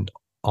all seen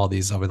all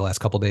these over the last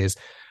couple of days.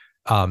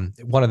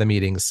 One of the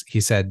meetings,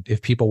 he said,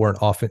 if people weren't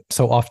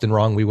so often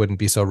wrong, we wouldn't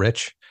be so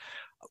rich,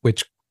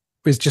 which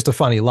is just a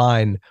funny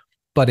line,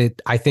 but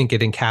I think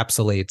it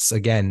encapsulates,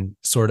 again,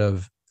 sort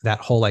of that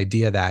whole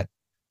idea that,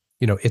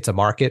 it's a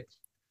market.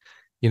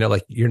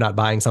 Like you're not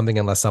buying something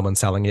unless someone's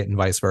selling it and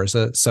vice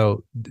versa.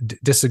 So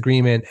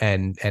disagreement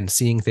and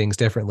seeing things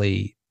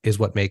differently is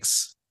what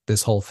makes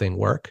this whole thing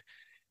work.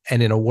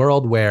 And in a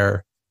world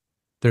where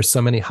there's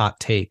so many hot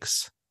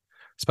takes,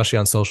 especially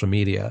on social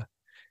media,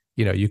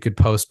 you could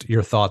post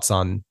your thoughts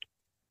on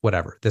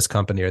whatever, this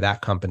company or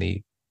that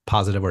company,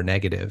 positive or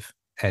negative.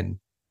 And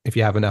if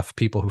you have enough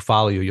people who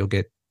follow you, you'll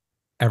get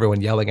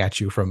everyone yelling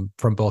at you from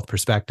both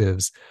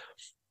perspectives.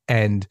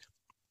 And,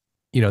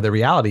 the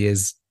reality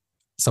is,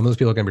 some of those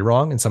people are going to be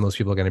wrong and some of those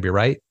people are going to be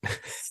right.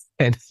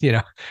 And,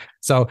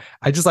 so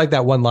I just like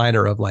that one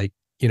liner of like,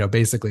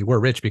 basically we're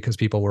rich because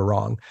people were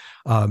wrong.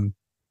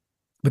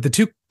 But the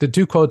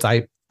two quotes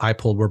I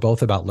pulled were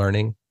both about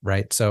learning,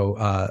 right? So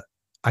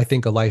I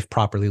think a life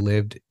properly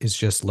lived is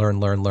just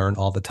learn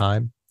all the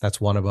time. That's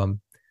one of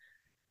them.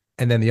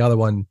 And then the other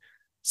one,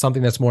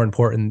 something that's more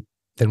important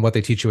than what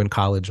they teach you in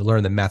college,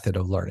 learn the method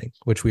of learning,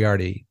 which we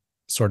already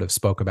sort of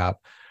spoke about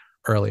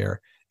earlier.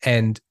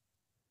 And,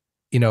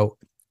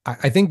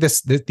 I think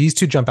these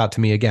two jump out to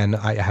me. Again,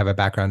 I have a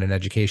background in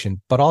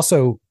education, but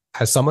also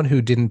as someone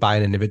who didn't buy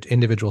an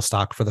individual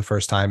stock for the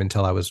first time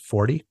until I was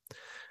 40,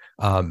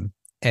 and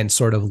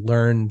sort of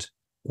learned,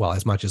 well,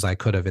 as much as I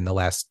could have in the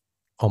last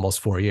almost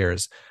 4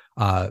 years,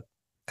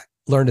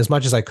 learned as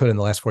much as I could in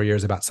the last 4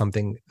 years about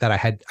something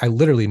that I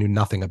literally knew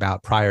nothing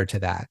about prior to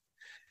that.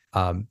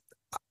 I'm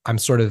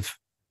sort of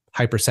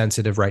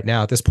hypersensitive right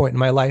now at this point in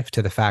my life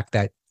to the fact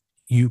that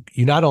you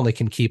not only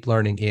can keep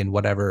learning in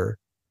whatever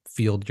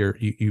field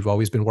you've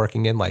always been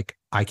working in, like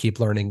I keep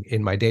learning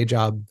in my day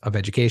job of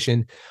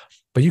education,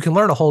 but you can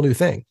learn a whole new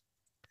thing.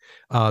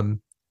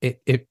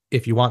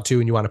 If you want to,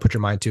 and you want to put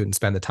your mind to it and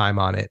spend the time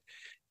on it.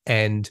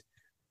 And,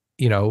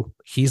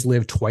 he's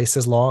lived twice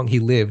as long. He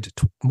lived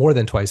more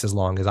than twice as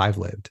long as I've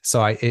lived.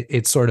 So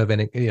it's sort of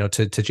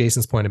to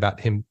Jason's point about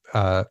him,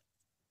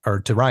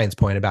 or to Ryan's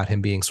point about him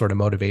being sort of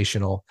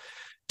motivational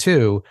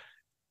too.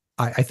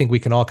 I think we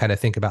can all kind of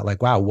think about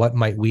like, wow, what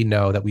might we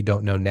know that we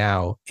don't know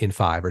now in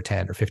 5 or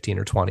 10 or 15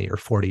 or 20 or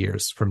 40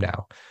 years from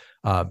now?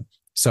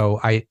 So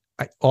I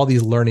all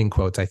these learning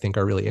quotes I think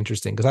are really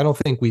interesting because I don't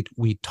think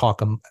we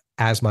talk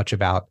as much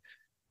about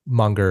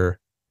Munger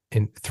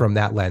from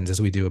that lens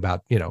as we do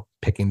about,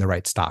 picking the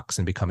right stocks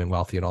and becoming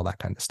wealthy and all that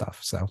kind of stuff.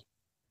 So.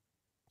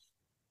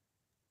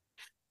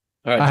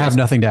 All right, I have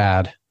nothing to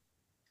add.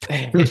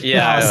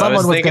 Yeah,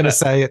 someone was going to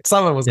say it.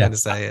 Someone was going to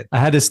say it. I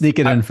had to sneak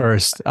it in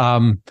first.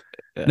 No,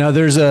 and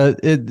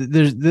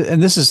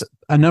this is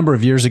a number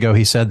of years ago.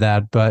 He said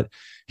that, but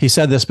he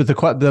said this,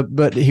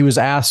 but he was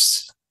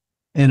asked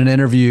in an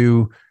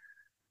interview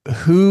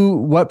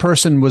what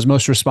person was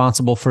most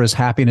responsible for his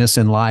happiness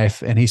in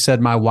life, and he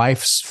said, "My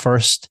wife's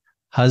first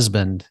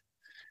husband."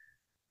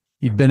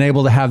 You've been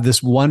able to have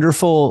this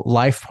wonderful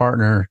life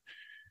partner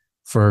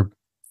for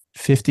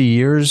 50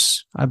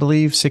 years, I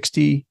believe,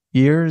 60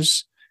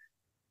 years.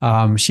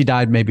 She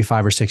died maybe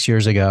 5 or 6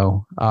 years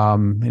ago.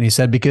 And he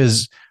said,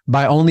 because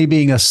by only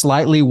being a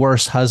slightly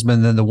worse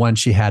husband than the one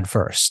she had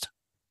first.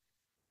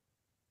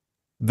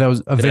 That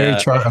was a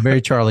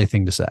very Charlie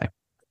thing to say.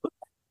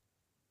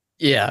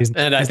 Yeah.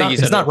 And I think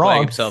he's not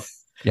wrong himself.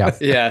 Yeah.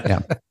 Yeah.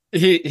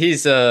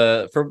 He's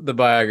from the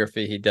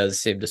biography, he does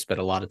seem to spend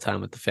a lot of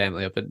time with the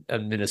family up in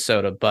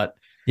Minnesota, but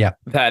yeah,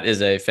 that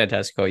is a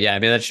fantastic quote. Yeah. I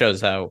mean, that shows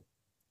how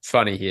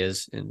funny he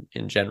is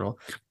in general.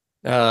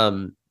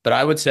 But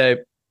I would say,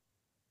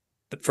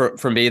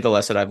 for me, the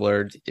lesson I've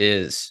learned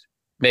is,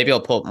 maybe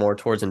I'll pull it more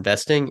towards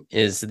investing,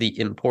 is the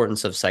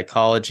importance of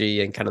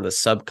psychology and kind of the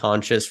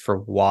subconscious for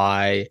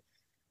why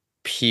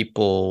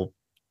people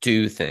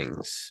do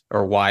things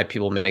or why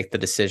people make the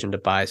decision to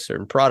buy a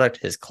certain product.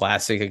 His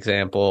classic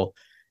example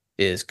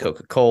is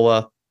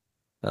Coca-Cola.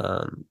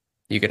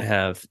 You can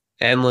have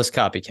endless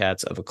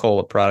copycats of a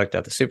cola product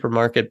at the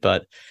supermarket,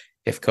 but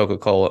if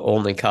Coca-Cola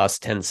only costs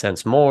 10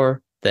 cents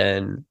more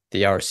than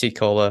the RC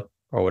Cola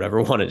or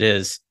whatever one it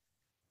is,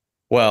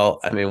 well,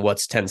 I mean,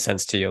 what's 10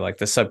 cents to you? Like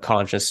the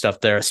subconscious stuff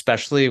there,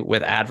 especially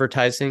with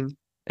advertising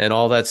and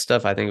all that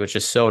stuff, I think it was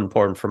just so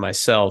important for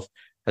myself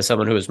as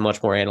someone who was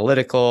much more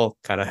analytical,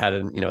 kind of had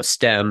a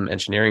STEM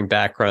engineering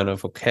background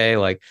of, okay,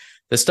 like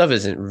this stuff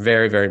is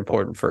very, very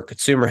important for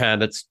consumer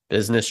habits,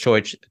 business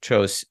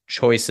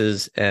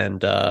choices,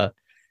 and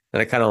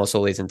it kind of also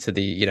leads into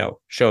the,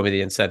 show me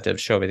the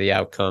incentive, show me the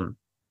outcome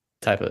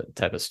type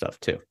of stuff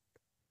too.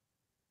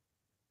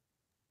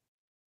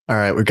 All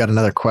right, we've got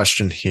another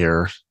question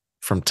here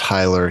from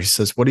Tyler. He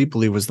says, what do you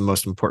believe was the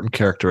most important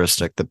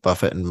characteristic that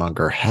Buffett and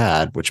Munger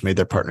had, which made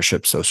their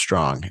partnership so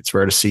strong? It's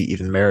rare to see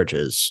even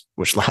marriages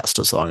which last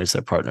as long as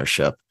their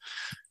partnership.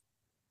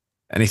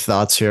 Any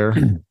thoughts here?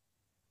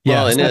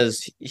 Yeah. Well,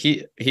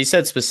 he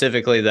said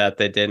specifically that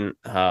they didn't,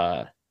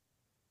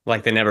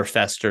 they never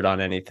festered on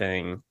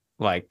anything,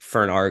 like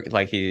for an arg,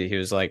 like he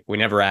was like, we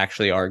never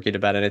actually argued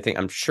about anything.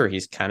 I'm sure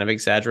he's kind of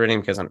exaggerating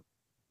because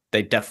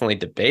they definitely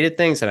debated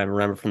things. And I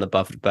remember from the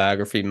Buffett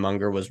biography,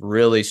 Munger was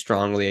really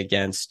strongly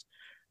against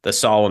the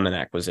Solomon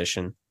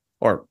acquisition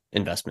or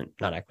investment,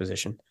 not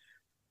acquisition.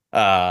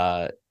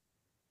 But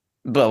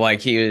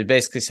like he would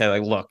basically say,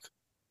 like, look,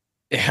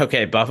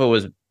 okay, Buffett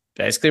was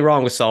basically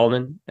wrong with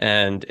Solomon.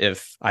 And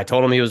if I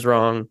told him he was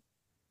wrong,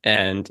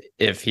 and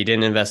if he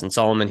didn't invest in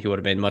Solomon, he would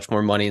have made much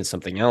more money in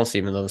something else,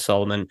 even though the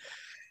Solomon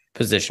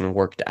position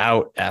worked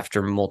out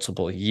after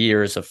multiple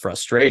years of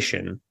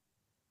frustration.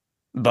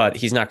 But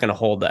he's not going to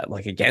hold that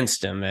like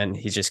against him. And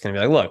he's just going to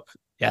be like, look,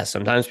 yeah,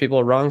 sometimes people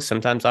are wrong.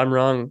 Sometimes I'm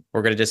wrong.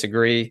 We're going to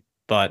disagree,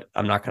 but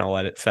I'm not going to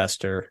let it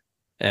fester.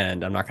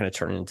 And I'm not going to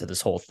turn it into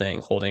this whole thing,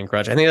 holding a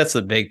grudge. I think that's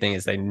the big thing,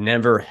 is they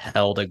never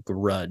held a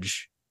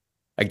grudge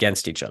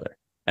against each other.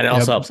 And it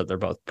also helps that they're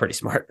both pretty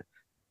smart.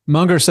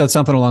 Munger said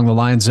something along the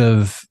lines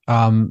of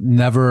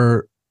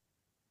never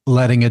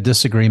letting a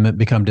disagreement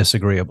become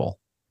disagreeable.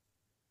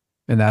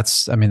 And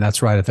that's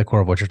right at the core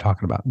of what you're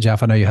talking about.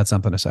 Jeff, I know you had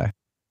something to say.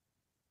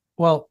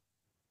 Well,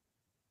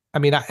 I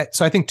mean,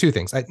 so I think two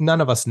things.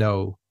 None of us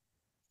know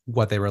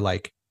what they were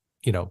like,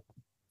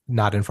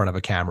 not in front of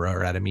a camera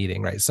or at a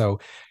meeting, right? So,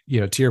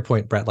 to your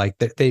point, Brett, like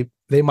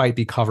they might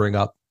be covering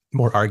up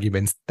more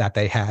arguments that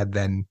they had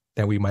than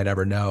we might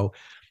ever know.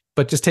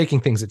 But just taking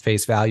things at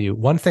face value,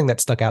 one thing that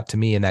stuck out to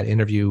me in that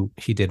interview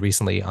he did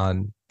recently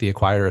on the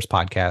Acquirers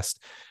podcast,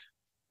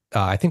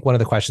 I think one of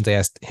the questions I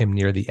asked him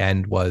near the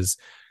end was,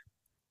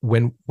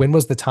 when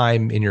was the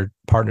time in your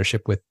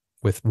partnership with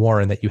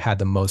Warren that you had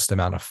the most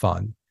amount of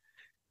fun?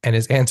 And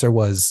his answer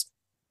was,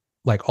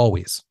 like,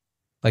 always.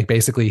 Like,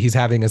 basically he's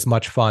having as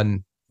much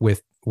fun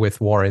with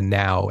Warren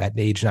now at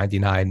age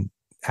 99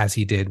 as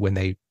he did when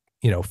they,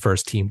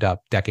 first teamed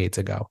up decades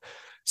ago.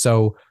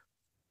 So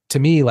to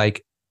me,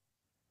 like,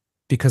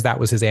 because that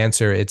was his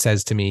answer, it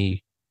says to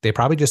me, they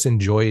probably just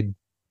enjoyed,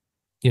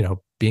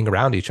 being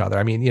around each other.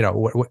 I mean,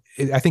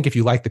 I think if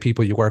you like the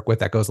people you work with,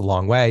 that goes a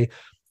long way.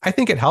 I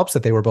think it helps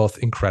that they were both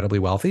incredibly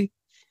wealthy.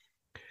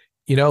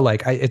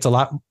 It's a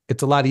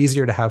lot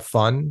easier to have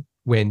fun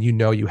when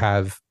you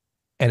have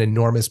an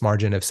enormous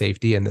margin of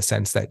safety, in the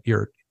sense that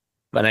you're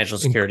financial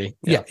security.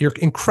 You're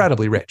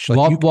incredibly rich.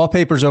 Like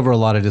wallpapers over a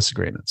lot of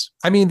disagreements.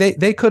 I mean,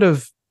 they could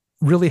have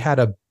really had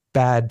a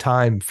bad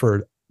time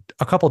for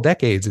a couple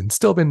decades and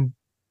still been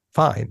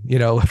fine,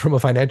 from a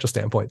financial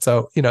standpoint.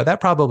 So, that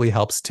probably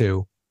helps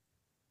too.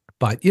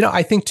 But,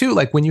 I think too,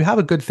 like, when you have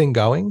a good thing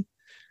going,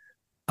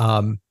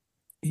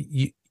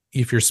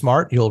 if you're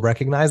smart, you'll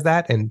recognize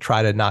that and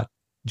try to not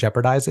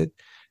jeopardize it.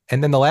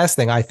 And then the last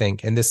thing I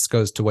think, and this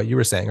goes to what you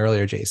were saying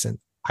earlier, Jason,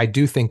 I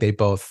do think they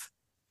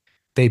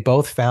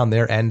both found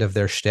their end of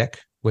their shtick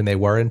when they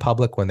were in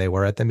public, when they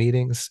were at the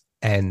meetings.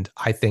 And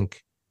I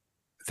think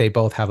they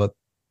both have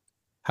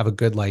a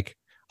good like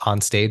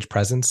on stage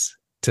presence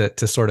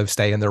to sort of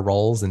stay in their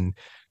roles. And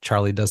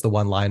Charlie does the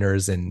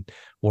one-liners and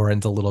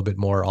Warren's a little bit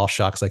more all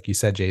shucks, like you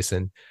said,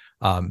 Jason.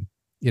 I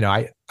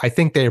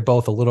think they're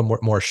both a little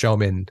more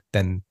showman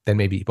than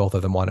maybe both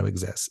of them want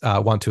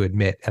to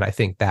admit. And I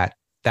think that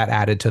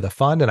added to the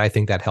fun, and I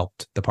think that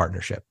helped the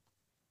partnership.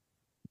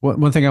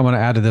 One thing I want to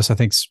add to this, I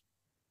think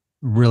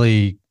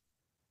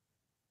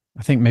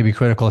maybe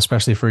critical,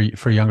 especially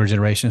for younger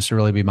generations to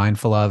really be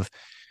mindful of.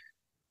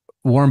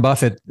 Warren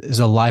Buffett is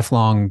a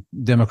lifelong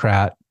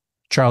Democrat.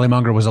 Charlie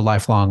Munger was a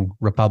lifelong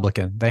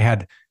Republican. They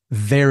had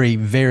very,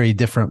 very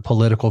different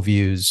political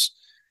views,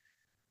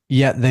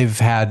 yet they've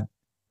had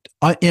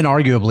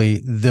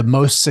inarguably the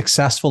most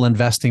successful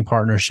investing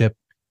partnership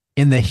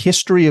in the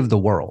history of the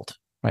world,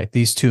 right?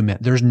 These two men,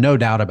 there's no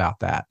doubt about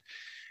that.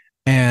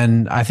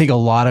 And I think a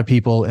lot of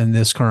people in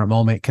this current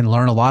moment can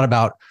learn a lot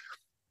about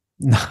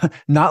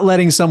not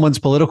letting someone's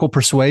political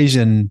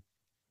persuasion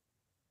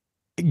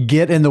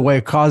get in the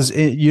way, cause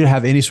you to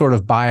have any sort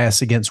of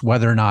bias against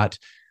whether or not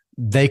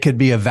they could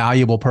be a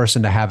valuable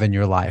person to have in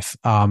your life.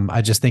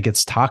 I just think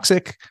it's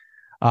toxic.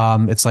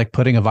 It's like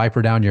putting a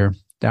viper down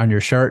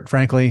your shirt,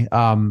 frankly.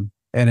 And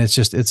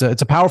it's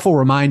a powerful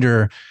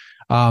reminder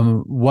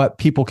what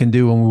people can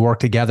do when we work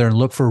together and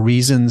look for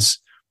reasons.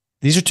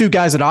 These are two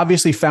guys that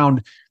obviously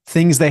found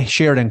things they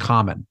shared in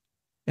common,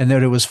 and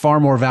that it was far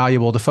more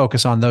valuable to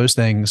focus on those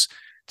things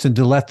than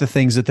to let the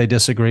things that they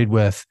disagreed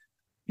with,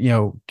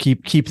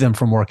 keep them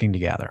from working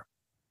together.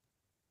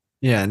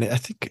 Yeah. And I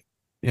think,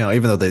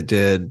 even though they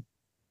did,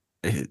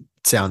 it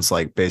sounds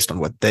like based on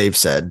what they've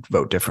said,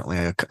 vote differently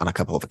on a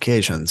couple of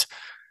occasions,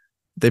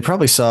 they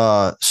probably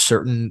saw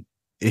certain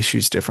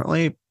issues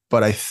differently,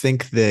 but I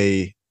think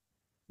they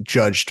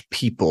judged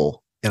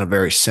people in a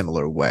very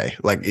similar way.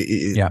 Like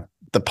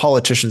the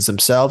politicians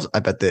themselves, I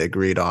bet they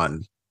agreed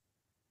on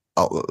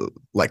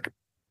like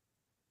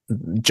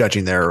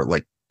judging their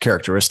like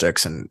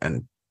characteristics and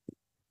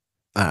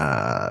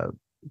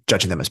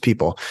judging them as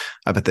people.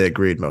 I bet they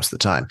agreed most of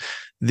the time.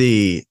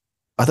 The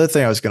other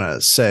thing I was going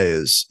to say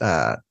is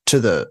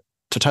to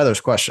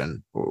Tyler's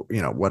question,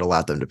 what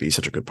allowed them to be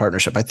such a good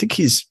partnership? I think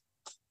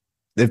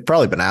they've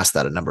probably been asked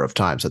that a number of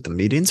times at the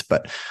meetings,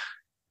 but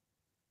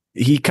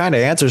he kind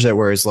of answers it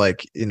where he's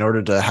like, in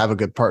order to have a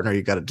good partner,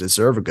 you got to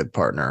deserve a good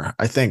partner.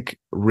 I think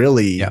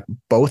really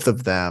both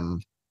of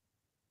them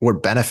were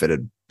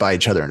benefited by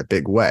each other in a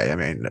big way. I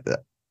mean,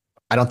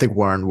 I don't think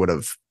Warren would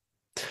have,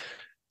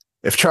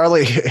 if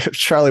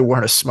Charlie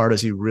weren't as smart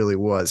as he really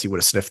was, he would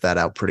have sniffed that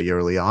out pretty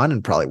early on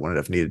and probably wouldn't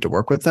have needed to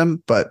work with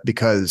them. But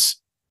because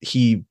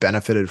he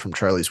benefited from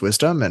Charlie's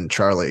wisdom and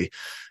Charlie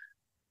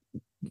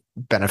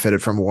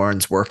benefited from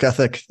Warren's work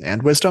ethic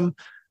and wisdom,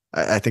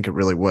 I think it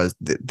really was,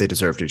 they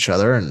deserved each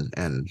other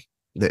and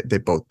they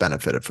both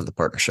benefited from the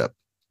partnership.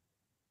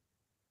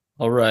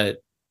 All right.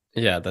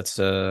 Yeah, that's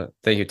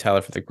thank you,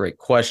 Tyler, for the great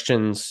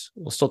questions.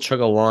 We'll still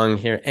chug along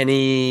here.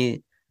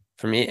 Any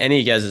of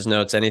you guys'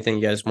 notes, anything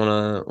you guys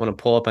want to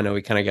pull up? I know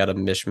we kind of got a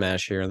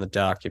mishmash here in the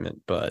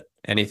document, but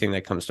anything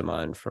that comes to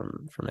mind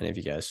from any of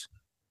you guys?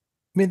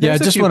 I mean, I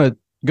just want to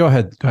go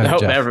ahead. No,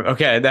 Jeff.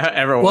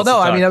 Everyone. Well, no,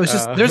 I mean, I was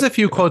just there's a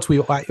few quotes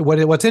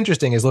what's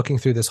interesting is looking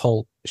through this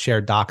whole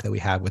shared doc that we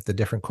have with the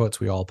different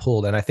quotes we all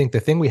pulled, and I think the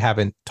thing we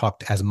haven't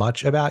talked as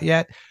much about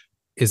yet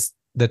is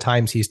the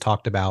times he's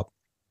talked about.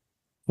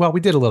 Well,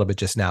 we did a little bit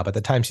just now, but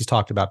the times he's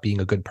talked about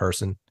being a good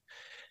person.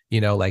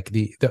 Like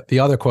the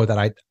other quote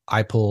that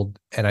I pulled,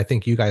 and I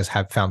think you guys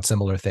have found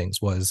similar things,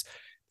 was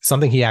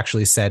something he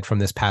actually said from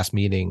this past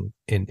meeting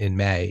in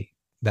May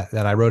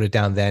that I wrote it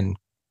down then,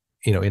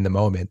 in the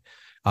moment.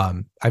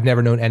 I've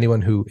never known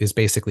anyone who is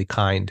basically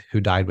kind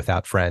who died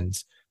without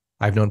friends.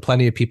 I've known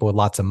plenty of people with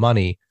lots of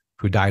money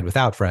who died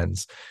without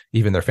friends,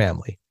 even their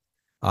family.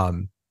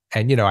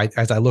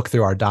 As I look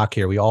through our doc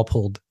here, we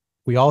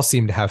all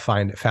seem to have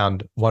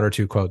found one or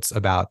two quotes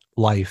about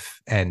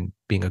life and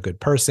being a good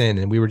person.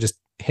 And we were just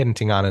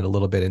hinting on it a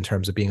little bit in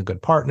terms of being a good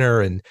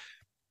partner. And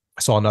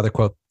I saw another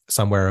quote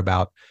somewhere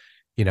about,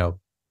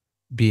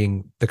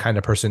 being the kind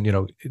of person,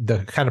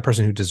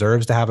 who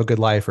deserves to have a good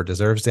life or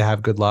deserves to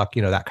have good luck,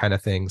 that kind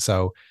of thing.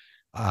 So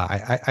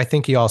I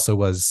think he also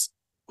was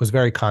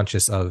very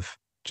conscious of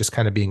just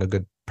kind of being a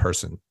good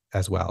person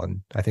as well.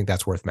 And I think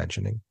that's worth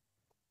mentioning.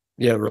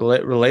 Yeah.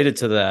 Related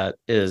to that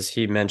is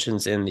he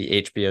mentions in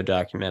the HBO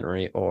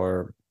documentary,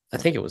 or I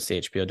think it was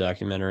the HBO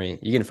documentary.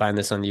 You can find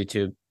this on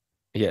YouTube.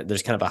 Yeah,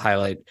 there's kind of a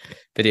highlight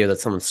video that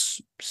someone's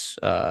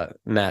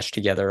mashed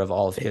together of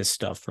all of his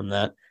stuff from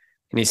that.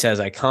 And he says,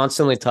 I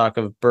constantly talk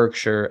of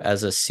Berkshire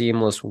as a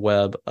seamless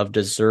web of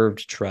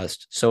deserved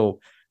trust. So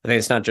I think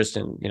it's not just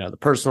in, the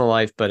personal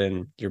life, but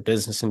in your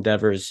business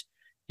endeavors,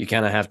 you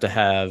kind of have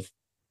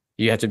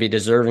to be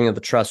deserving of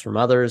the trust from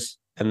others.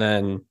 And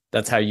then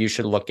that's how you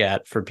should look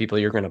at for people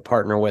you're going to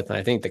partner with. And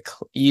I think the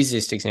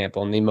easiest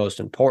example and the most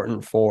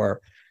important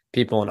for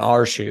people in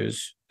our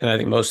shoes, and I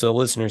think most of the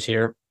listeners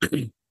here,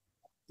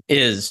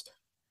 is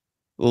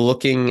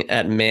looking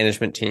at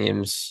management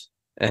teams,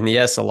 and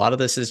yes, a lot of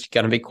this is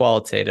going to be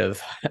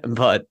qualitative,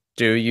 but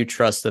do you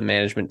trust the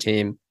management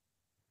team?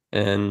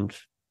 And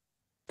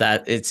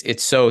that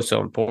it's so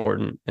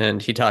important.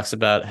 And he talks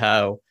about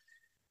how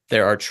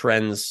there are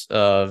trends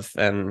of,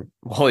 and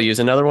we'll use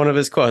another one of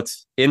his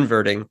quotes,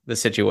 inverting the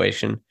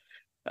situation,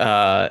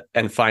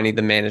 and finding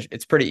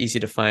it's pretty easy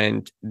to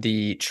find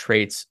the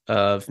traits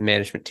of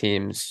management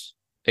teams,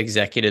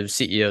 executives,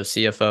 CEOs,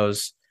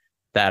 CFOs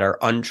that are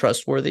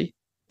untrustworthy.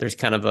 There's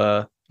kind of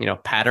a,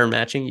 pattern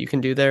matching you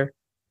can do there.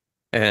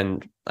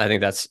 And I think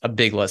that's a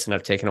big lesson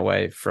I've taken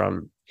away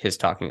from his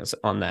talking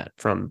on that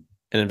from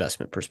an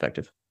investment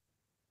perspective.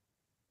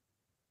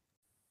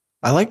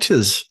 I liked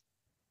his,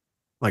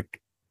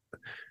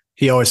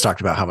 he always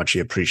talked about how much he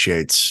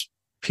appreciates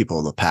people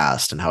of the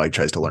past and how he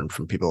tries to learn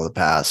from people of the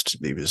past.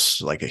 He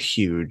was like a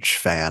huge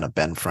fan of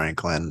Ben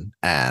Franklin,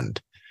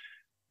 and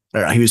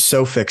he was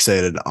so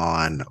fixated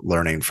on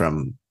learning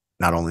from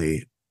not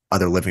only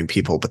other living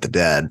people, but the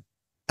dead.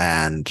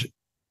 And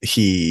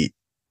he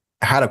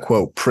had a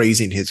quote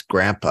praising his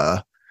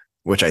grandpa,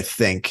 which I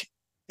think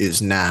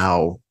is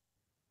now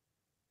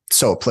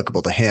so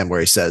applicable to him,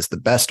 where he says the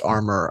best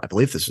armor, I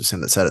believe this was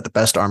him that said it, the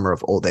best armor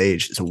of old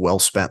age is a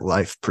well-spent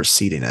life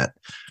preceding it.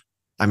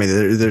 I mean,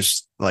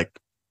 there's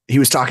he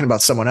was talking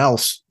about someone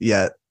else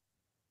yet,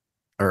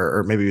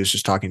 or maybe he was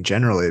just talking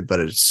generally, but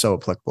it's so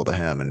applicable to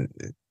him. And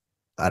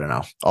I don't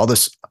know, all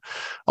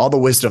the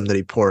wisdom that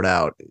he poured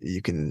out,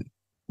 you can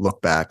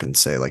look back and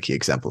say he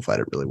exemplified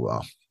it really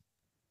well.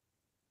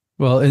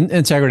 Well,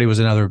 integrity was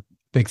another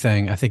big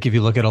thing. I think if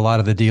you look at a lot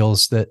of the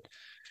deals that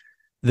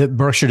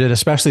Berkshire did,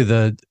 especially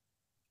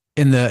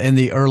in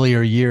the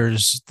earlier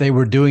years, they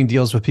were doing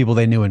deals with people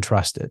they knew and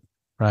trusted,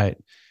 right?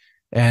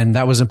 And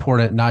that was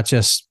important, not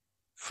just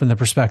from the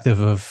perspective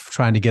of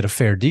trying to get a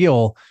fair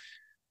deal,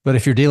 but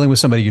if you're dealing with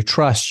somebody you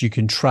trust, you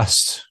can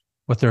trust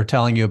what they're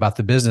telling you about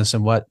the business,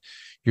 and what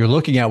you're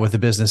looking at with the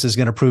business is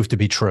going to prove to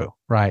be true,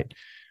 right?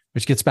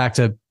 Which gets back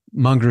to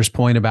Munger's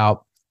point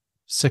about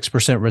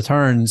 6%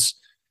 returns.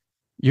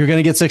 You're going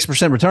to get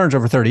 6% returns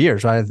over 30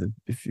 years, right?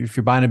 If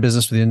you're buying a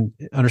business with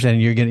the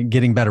understanding you're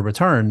getting better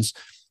returns,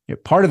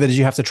 part of it is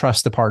you have to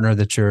trust the partner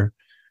that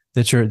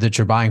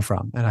you're buying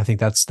from, and I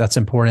think that's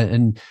important.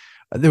 And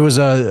there was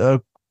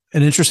an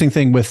interesting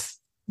thing with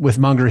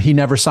Munger. He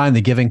never signed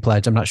the giving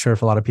pledge. I'm not sure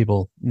if a lot of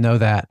people know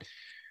that,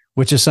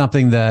 which is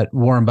something that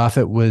Warren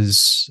Buffett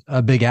was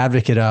a big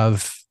advocate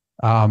of.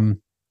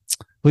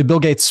 Bill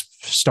Gates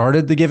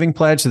started the giving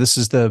pledge, so this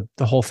is the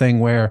whole thing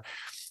where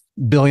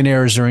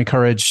billionaires are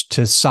encouraged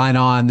to sign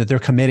on that they're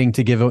committing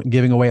to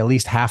giving away at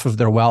least half of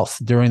their wealth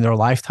during their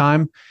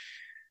lifetime.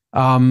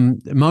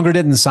 Munger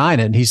didn't sign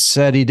it. And he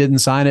said he didn't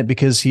sign it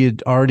because he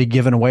had already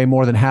given away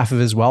more than half of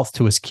his wealth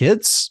to his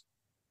kids.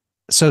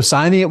 So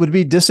signing it would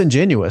be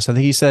disingenuous. I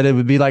think he said it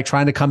would be like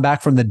trying to come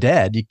back from the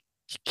dead. You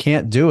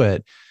can't do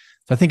it.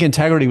 So I think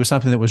integrity was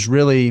something that was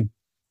really,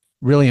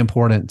 really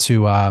important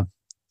to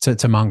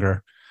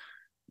Munger.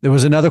 There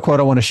was another quote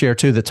I want to share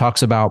too that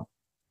talks about,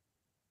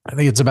 I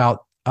think it's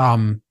about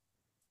a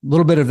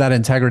little bit of that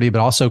integrity,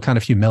 but also kind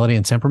of humility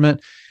and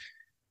temperament.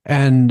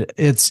 And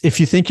it's, if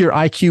you think your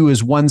IQ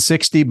is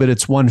 160, but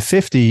it's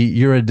 150,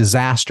 you're a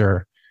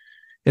disaster.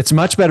 It's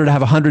much better to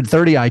have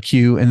 130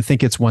 IQ and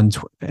think it's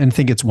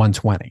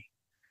 120.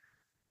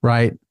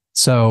 Right.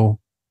 So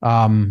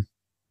I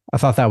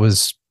thought that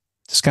was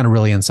just kind of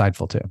really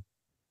insightful too.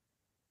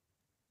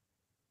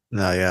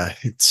 No, yeah.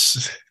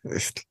 It's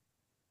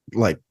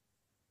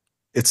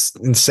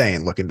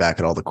insane looking back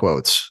at all the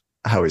quotes,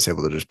 how he's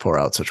able to just pour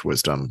out such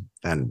wisdom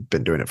and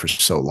been doing it for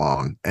so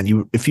long.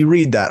 And if you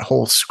read that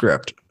whole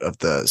script of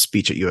the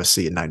speech at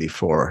USC in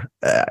 94,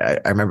 I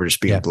remember just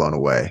being blown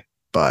away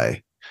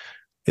by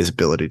his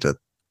ability to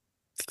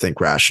think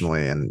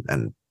rationally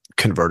and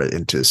convert it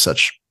into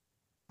such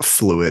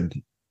fluid,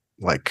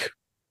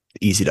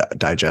 easy to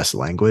digest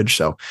language.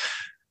 So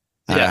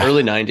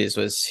early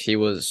 90s he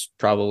was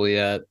probably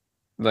at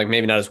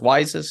maybe not as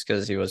wisest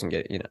because he wasn't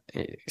getting,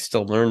 he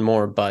still learned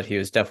more, but he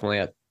was definitely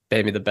at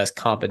maybe the best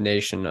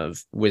combination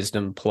of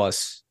wisdom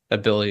plus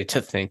ability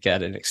to think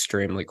at an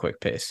extremely quick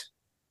pace.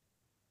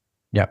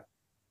 Yep.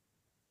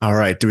 All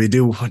right. Do we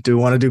want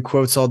to do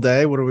quotes all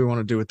day? What do we want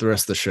to do with the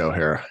rest of the show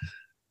here?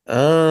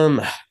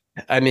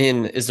 I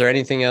mean, is there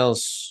anything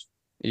else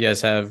you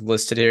guys have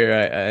listed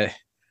here?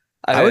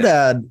 I would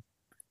add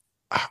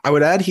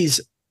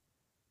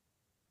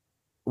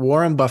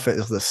Warren Buffett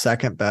is the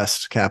second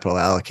best capital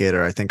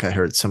allocator. I think I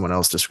heard someone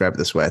else describe it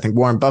this way. I think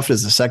Warren Buffett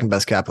is the second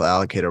best capital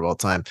allocator of all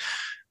time.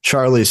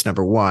 Charlie's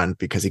number one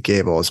because he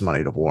gave all his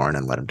money to Warren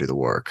and let him do the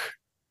work.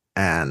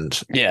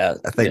 And I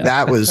think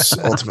that was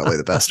ultimately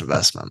the best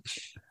investment.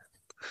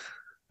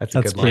 That's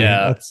a good line.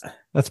 Yeah.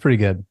 That's pretty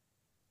good.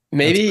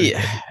 Maybe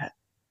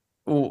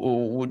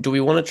do we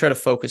want to try to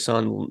focus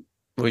on,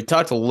 we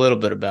talked a little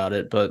bit about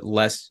it, but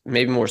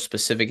maybe more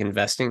specific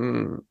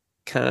investing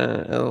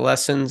kind of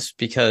lessons,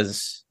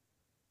 because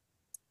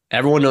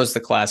everyone knows the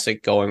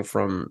classic going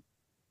from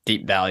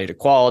deep value to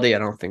quality. I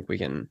don't think we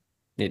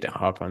need to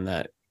hop on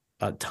that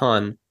a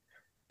ton,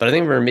 But I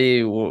think for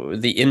me,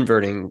 the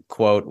inverting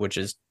quote, which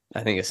is,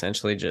 I think,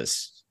 essentially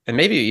just, and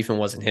maybe it even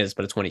wasn't his,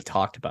 but it's one he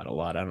talked about a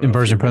lot. I don't know.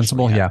 Inversion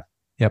principle. Yeah.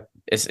 Yep.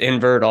 It's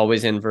invert,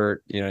 always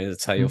invert.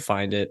 That's how you'll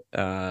find it.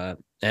 And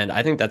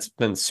I think that's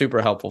been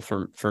super helpful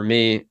for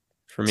me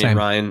Same. and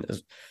Ryan.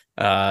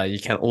 You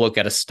kind of look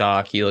at a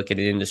stock, you look at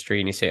an industry,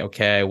 and you say,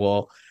 okay,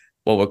 well,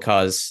 what would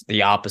cause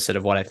the opposite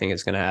of what I think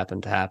is going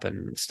to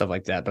happen, stuff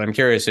like that. But I'm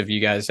curious if you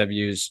guys have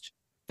used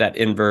that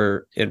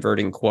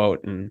inverting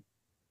quote and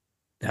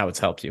how it's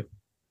helped you.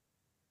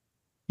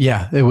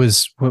 Yeah, it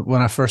was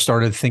when I first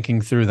started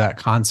thinking through that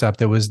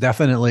concept, it was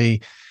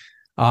definitely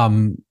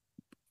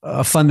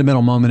a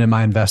fundamental moment in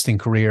my investing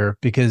career,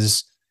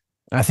 because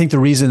I think the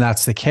reason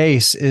that's the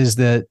case is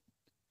that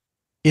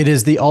it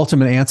is the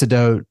ultimate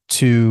antidote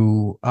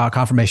to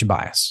confirmation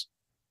bias.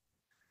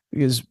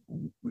 Because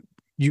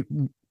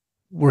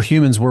we're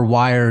humans, we're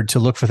wired to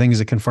look for things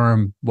that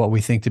confirm what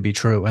we think to be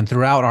true. And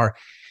throughout our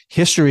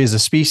history as a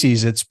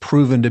species, it's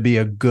proven to be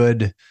a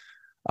good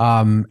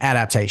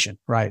adaptation,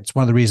 right? It's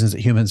one of the reasons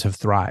that humans have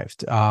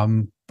thrived.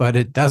 But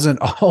it doesn't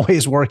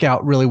always work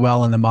out really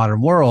well in the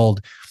modern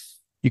world.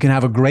 You can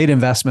have a great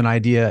investment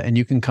idea and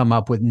you can come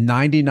up with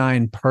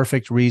 99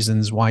 perfect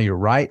reasons why you're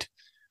right.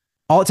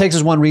 All it takes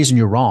is one reason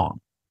you're wrong,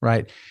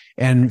 right?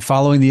 And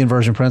following the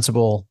inversion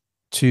principle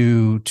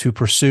to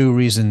pursue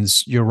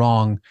reasons you're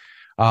wrong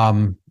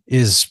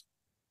is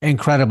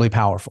incredibly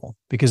powerful,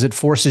 because it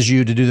forces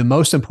you to do the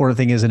most important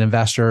thing as an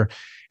investor,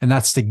 and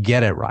that's to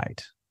get it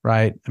right,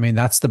 right? I mean,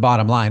 that's the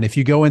bottom line. If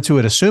you go into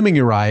it assuming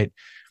you're right,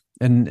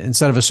 and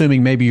instead of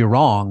assuming maybe you're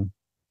wrong,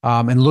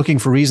 and looking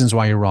for reasons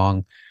why you're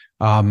wrong,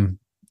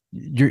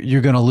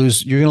 you're going to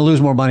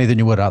lose more money than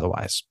you would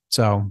otherwise.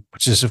 So,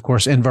 which is of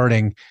course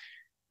inverting.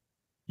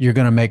 You're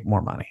going to make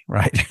more money,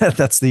 right?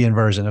 That's the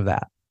inversion of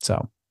that.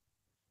 So,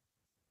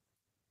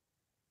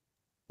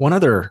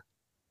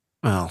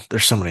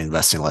 there's so many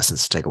investing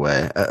lessons to take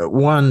away.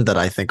 One that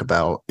I think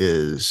about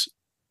is,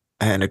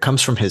 and it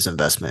comes from his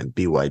investment in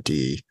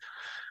BYD,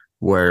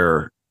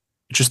 where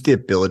just the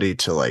ability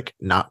to like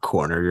not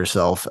corner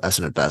yourself as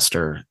an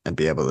investor and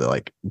be able to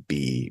like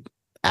be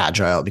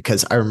agile.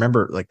 Because I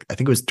remember, like, I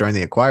think it was during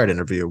the Acquired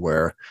interview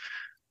where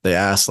they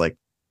asked, like,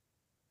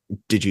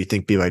 did you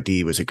think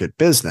BYD was a good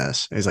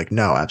business? And he's like,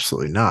 no,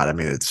 absolutely not. I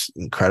mean, it's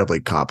incredibly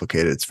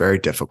complicated. It's very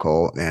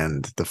difficult.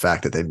 And the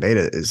fact that they made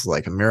it is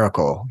like a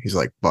miracle. He's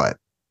like, but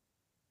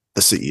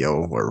the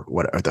CEO or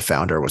the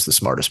founder was the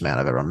smartest man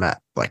I've ever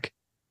met. Like,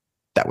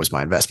 that was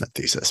my investment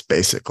thesis,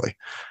 basically.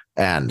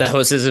 And that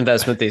was his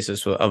investment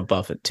thesis of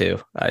Buffett too,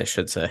 I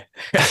should say.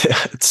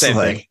 It's Same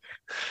like, thing.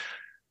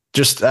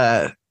 Just,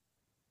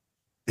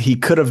 he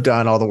could have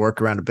done all the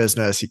work around a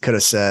business. He could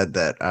have said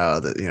that,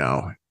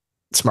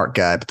 smart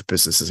guy, but the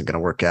business isn't going to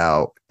work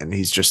out. And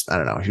he's just, I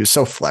don't know, he was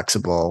so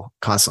flexible,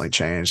 constantly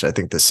changed. I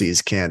think the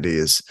See's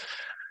candy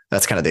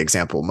that's kind of the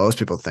example most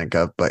people think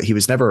of, but he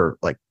was never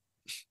like,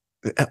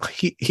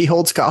 he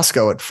holds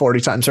Costco at 40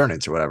 times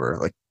earnings or whatever.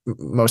 Like,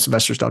 most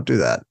investors don't do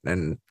that.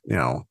 And,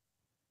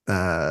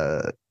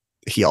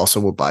 he also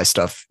will buy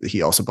stuff.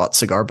 He also bought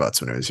cigar butts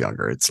when he was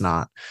younger. It's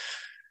not,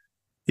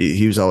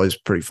 he was always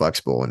pretty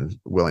flexible and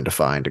willing to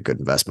find a good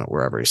investment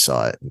wherever he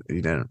saw it. He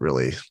didn't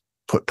really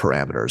put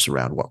parameters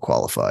around what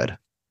qualified.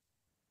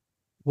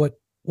 What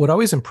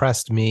always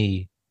impressed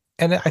me,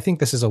 and I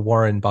think this is a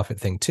Warren Buffett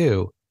thing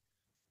too,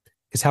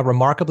 is how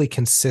remarkably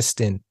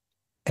consistent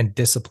and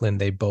disciplined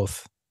they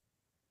both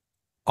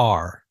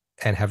are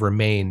and have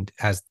remained,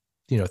 as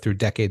through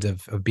decades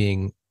of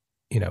being,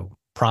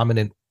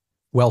 prominent,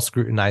 well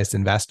scrutinized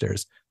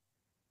investors,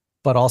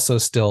 but also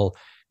still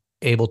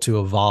able to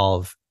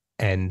evolve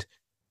and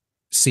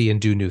see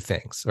and do new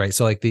things, right?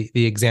 So like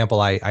the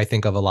example I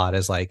think of a lot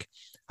is like,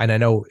 and I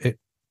know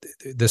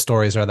the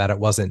stories are that it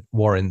wasn't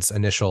Warren's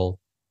initial,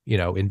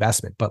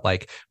 investment, but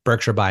like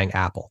Berkshire buying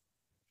Apple,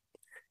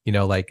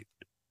 like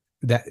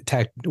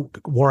that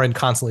Warren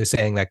constantly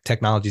saying that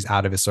technology's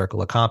out of his circle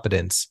of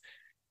competence,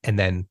 and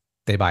then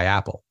they buy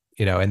Apple,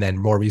 and then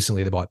more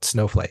recently they bought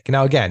Snowflake.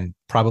 Now, again,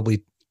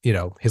 probably,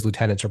 his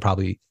lieutenants are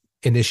probably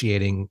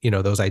initiating,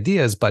 those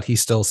ideas, but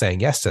he's still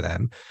saying yes to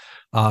them.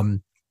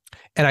 And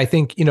I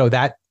think,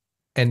 that,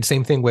 and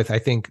same thing with, I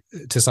think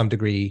to some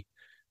degree,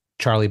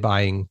 Charlie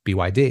buying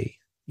BYD,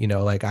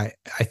 like I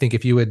think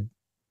if you had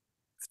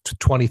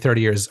 20,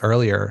 30 years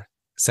earlier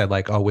said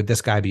like, oh, would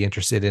this guy be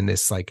interested in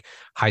this like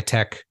high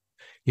tech,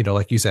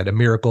 like you said, a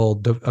miracle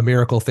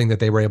thing that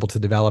they were able to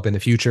develop in the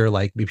future,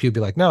 like people be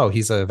like, no,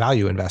 he's a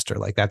value investor.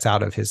 Like that's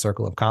out of his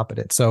circle of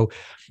competence. So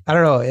I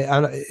don't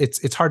know.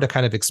 It's hard to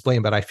kind of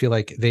explain, but I feel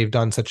like they've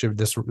done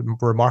this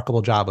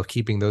remarkable job of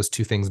keeping those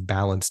two things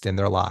balanced in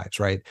their lives,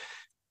 right?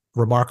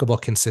 Remarkable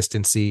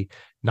consistency,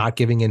 not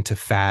giving into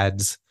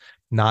fads,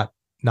 not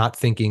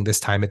thinking this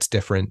time it's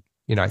different.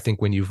 I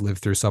think when you've lived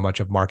through so much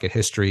of market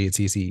history, it's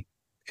easy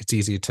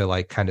to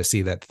like kind of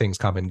see that things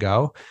come and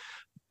go,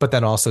 but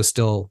then also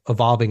still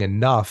evolving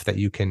enough that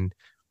you can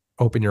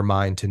open your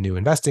mind to new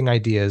investing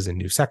ideas and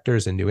new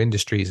sectors and new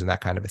industries and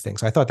that kind of a thing.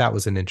 So I thought that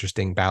was an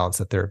interesting balance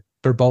that they're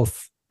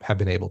both have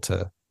been able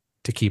to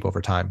keep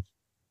over time.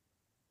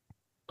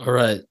 All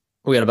right.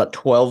 We got about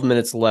 12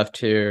 minutes left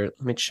here.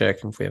 Let me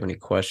check if we have any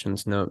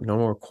questions. No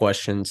more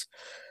questions.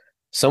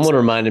 Someone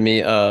reminded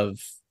me of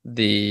Ryan,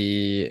 do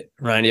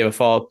you have a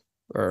follow-up?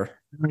 Or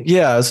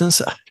Yeah, I was gonna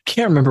say, I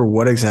can't remember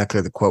what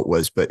exactly the quote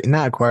was, but in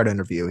that acquired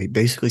interview, he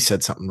basically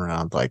said something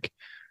around like,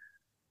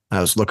 I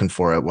was looking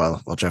for it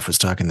while Jeff was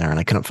talking there and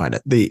I couldn't find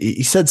it.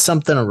 He said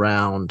something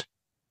around,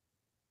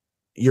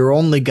 you're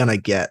only gonna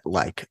get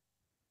like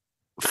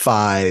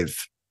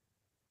 5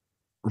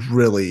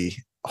 really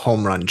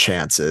home run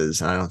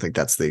chances, and I don't think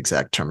that's the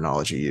exact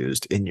terminology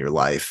used, in your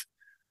life.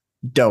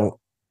 Don't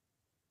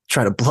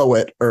try to blow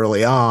it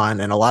early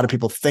on. And a lot of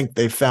people think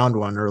they found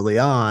one early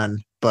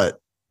on, but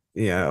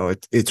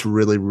it's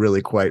really,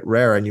 really quite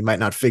rare. And you might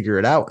not figure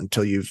it out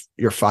until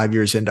you're 5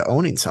 years into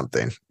owning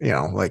something.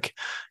 Like,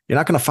 you're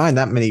not going to find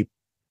that many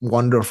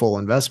wonderful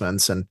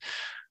investments. And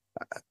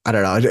I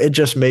don't know, it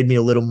just made me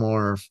a little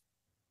more,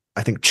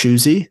 I think,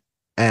 choosy,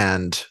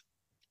 and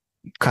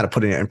kind of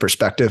putting it in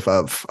perspective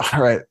of,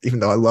 all right, even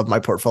though I love my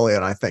portfolio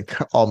and I think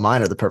all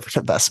mine are the perfect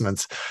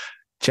investments,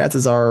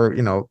 chances are,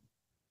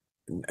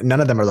 none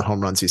of them are the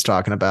home runs he's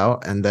talking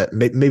about, and that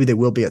maybe they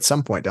will be at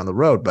some point down the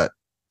road, but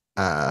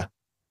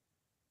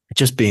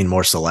just being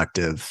more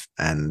selective.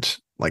 And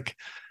like,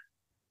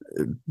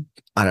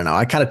 I don't know,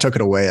 I kind of took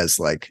it away as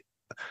like,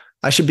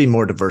 I should be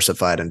more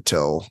diversified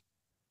until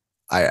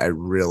I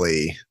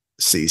really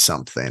see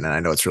something. And I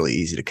know it's really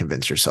easy to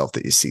convince yourself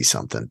that you see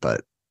something,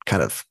 but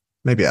kind of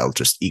maybe I'll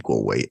just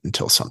equal weight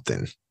until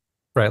something.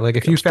 Right. Like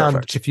if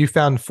you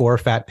found 4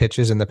 fat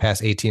pitches in the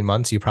past 18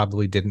 months, you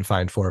probably didn't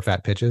find 4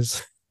 fat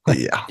pitches.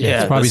 Yeah.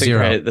 It's probably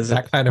zero.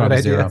 That kind of an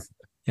idea. Zero.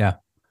 Yeah.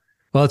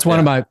 Well, it's one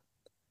of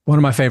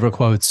my favorite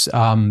quotes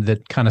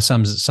that kind of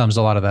sums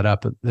a lot of that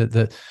up.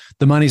 The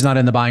money's not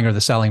in the buying or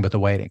the selling, but the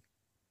waiting.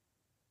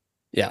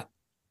 Yeah.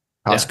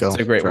 Costco,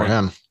 it's a great for one.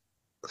 him.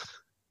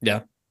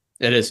 Yeah,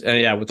 it is.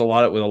 And yeah, with a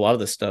lot of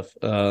this stuff.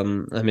 I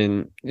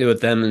mean, with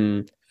them,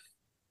 and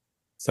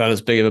it's not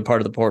as big of a part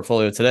of the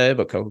portfolio today,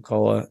 but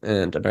Coca-Cola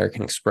and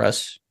American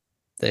Express,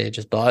 they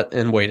just bought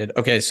and waited.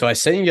 Okay, so I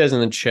sent you guys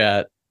in the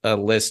chat a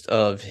list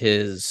of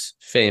his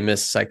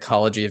famous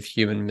Psychology of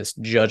Human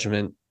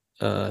Misjudgment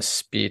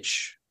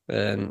speech.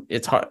 And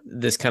it's hard.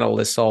 This kind of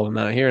lists all of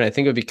them out here. And I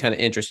think it would be kind of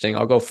interesting.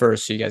 I'll go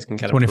first so you guys can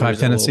kind of 25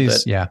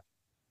 tendencies. Yeah.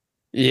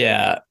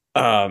 Yeah.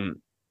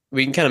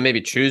 We can kind of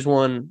maybe choose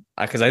one,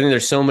 because I think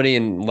there's so many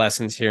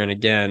lessons here. And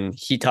again,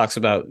 he talks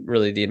about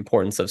really the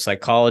importance of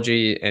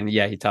psychology. And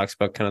yeah, he talks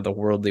about kind of the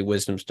worldly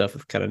wisdom stuff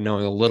of kind of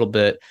knowing a little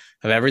bit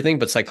of everything.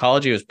 But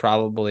psychology was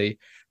probably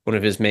one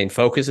of his main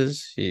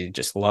focuses. He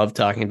just loved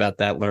talking about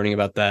that, learning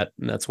about that.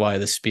 And that's why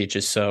this speech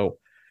is so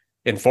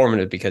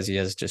informative, because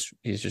he's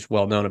just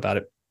well known about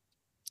it.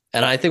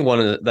 And I think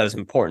that is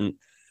important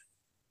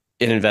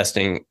in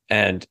investing.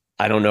 And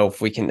I don't know if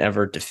we can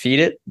ever defeat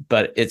it,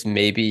 but it's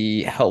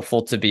maybe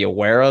helpful to be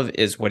aware of,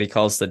 is what he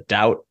calls the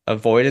doubt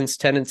avoidance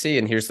tendency.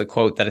 And here's the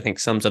quote that I think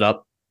sums it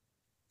up.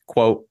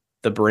 Quote,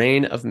 "The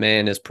brain of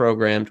man is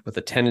programmed with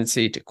a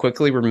tendency to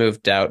quickly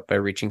remove doubt by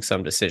reaching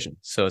some decision."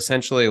 So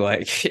essentially,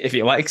 like, if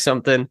you like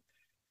something,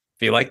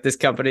 if you like this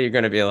company, you're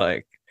going to be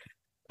like,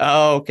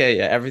 oh, okay,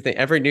 yeah,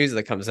 every news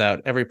that comes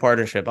out, every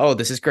partnership, oh,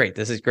 this is great,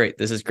 this is great,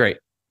 this is great.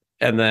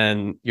 And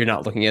then you're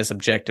not looking as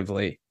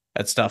objectively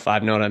at stuff. I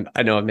know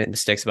I've made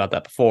mistakes about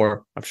that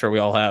before. I'm sure we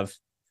all have.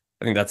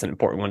 I think that's an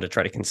important one to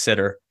try to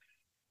consider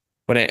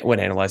when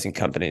analyzing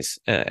companies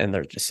and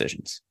their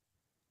decisions.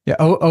 Yeah,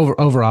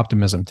 over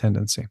optimism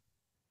tendency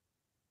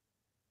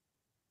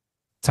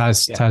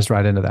ties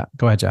right into that.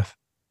 Go ahead, Jeff.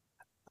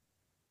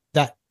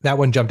 That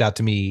one jumped out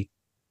to me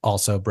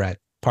also, Brett,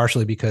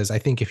 partially because I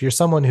think if you're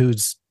someone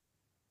who's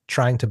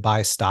trying to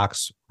buy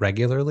stocks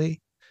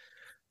regularly,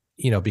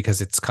 because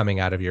it's coming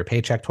out of your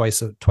paycheck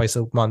twice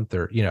a month,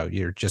 or,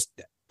 you're just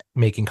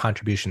making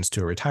contributions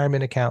to a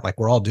retirement account, like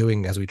we're all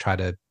doing as we try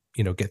to,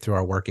 get through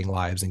our working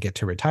lives and get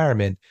to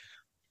retirement,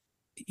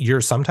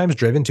 you're sometimes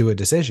driven to a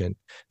decision.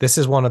 This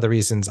is one of the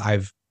reasons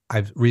I've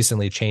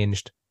recently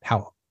changed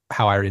how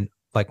I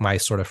like my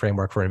sort of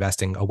framework for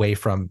investing, away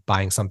from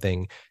buying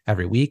something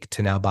every week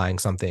to now buying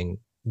something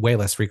way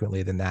less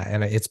frequently than that.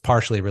 And it's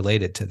partially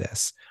related to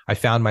this. I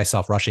found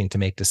myself rushing to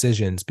make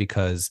decisions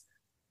because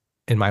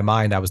in my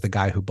mind, I was the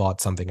guy who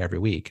bought something every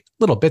week,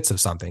 little bits of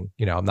something.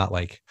 I'm not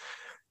like,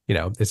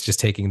 it's just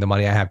taking the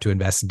money I have to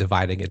invest and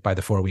dividing it by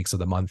the 4 weeks of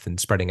the month and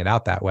spreading it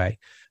out that way.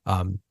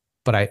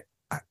 But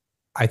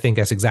I think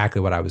that's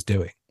exactly what I was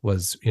doing,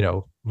 was,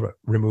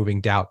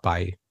 removing doubt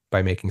by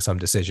making some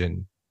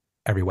decision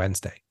every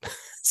Wednesday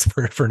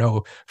for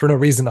no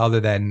reason other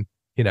than,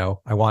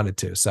 I wanted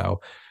to. So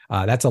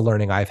that's a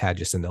learning I've had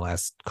just in the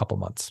last couple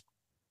months.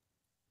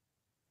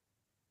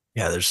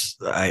 Yeah,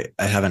 I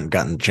haven't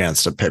gotten a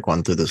chance to pick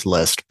one through this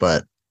list,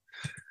 but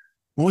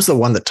what was the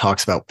one that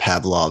talks about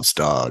Pavlov's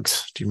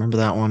dogs? Do you remember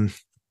that one?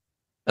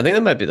 I think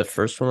that might be the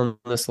first one on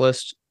this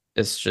list.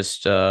 It's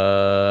just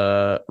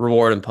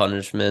reward and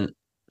punishment,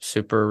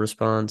 super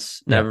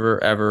response. Yeah.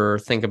 Never, ever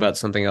think about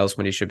something else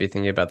when you should be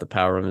thinking about the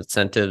power of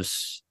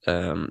incentives,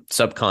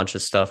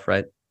 subconscious stuff,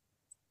 right?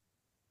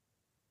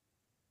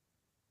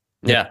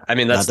 Yeah, I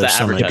mean that's God, the there's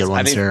so many good advertising.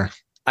 ones here.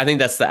 I think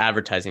that's the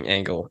advertising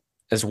angle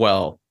as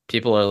well.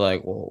 People are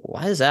like, well,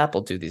 why does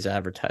Apple do these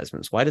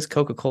advertisements? Why does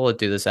Coca-Cola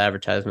do this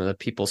advertisement of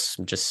people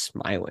just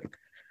smiling?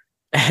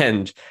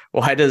 And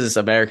why does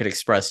American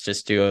Express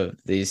just do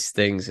these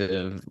things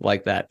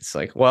like that? It's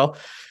like, well,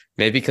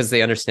 maybe because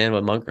they understand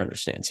what Munger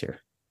understands here.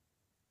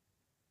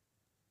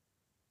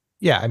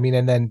 Yeah, I mean,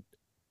 and then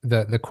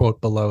the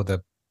quote below,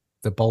 the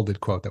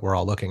bolded quote that we're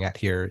all looking at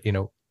here,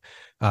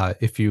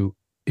 if you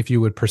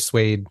would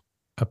persuade,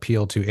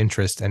 appeal to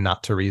interest and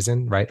not to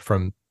reason, right?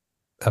 From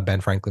a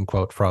Ben Franklin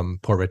quote from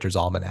Poor Richard's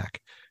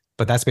Almanac.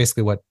 But that's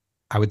basically what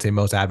I would say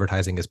most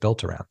advertising is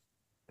built around,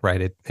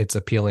 right? It's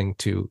appealing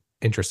to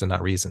interest and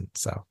not reason.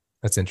 So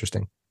that's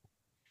interesting.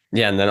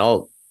 Yeah, and then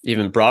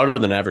even broader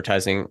than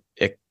advertising,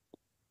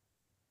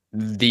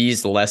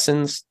 these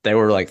lessons,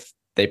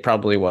 they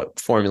probably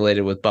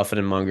formulated with Buffett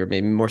and Munger,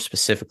 maybe more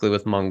specifically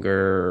with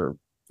Munger,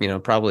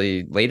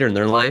 probably later in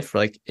their life,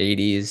 like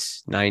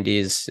 80s,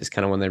 90s is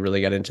kind of when they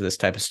really got into this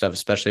type of stuff,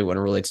 especially when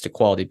it relates to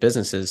quality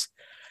businesses.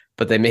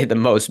 But they made the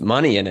most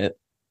money in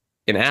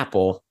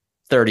Apple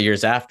 30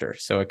 years after.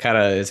 So it kind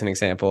of is an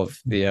example of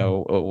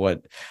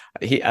what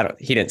he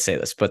didn't say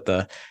this, but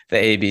the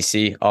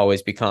ABC,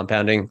 always be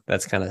compounding.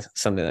 That's kind of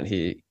something that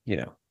he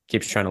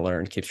keeps trying to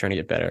learn, keeps trying to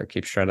get better,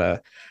 keeps trying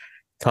to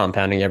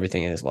compounding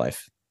everything in his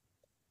life.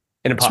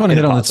 I want to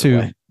hit on the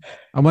two.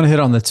 I want to hit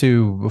on the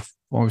two.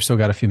 Well, we've still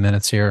got a few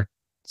minutes here,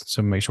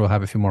 so make sure we'll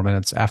have a few more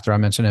minutes after I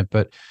mention it.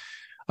 But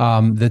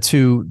the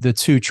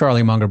two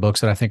Charlie Munger books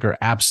that I think are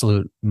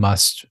absolute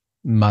must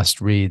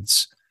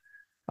reads.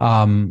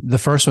 The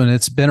first one,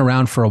 it's been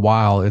around for a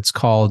while. It's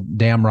called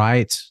Damn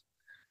Right.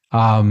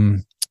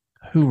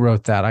 Who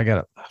wrote that? I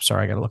got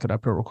to look it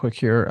up real quick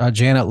here.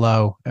 Janet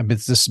Lowe.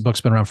 This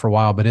book's been around for a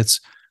while, but it's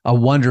a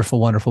wonderful,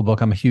 wonderful book.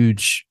 I'm a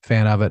huge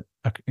fan of it.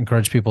 I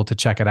encourage people to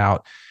check it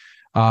out.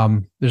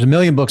 There's a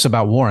million books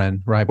about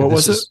Warren, right? But what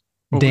was it?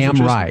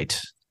 Damn Right.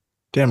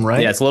 Damn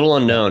Right. Yeah, it's a little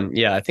unknown.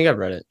 Yeah, I think I've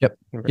read it.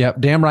 Yep.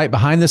 Damn Right.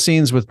 Behind the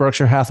scenes with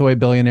Berkshire Hathaway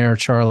billionaire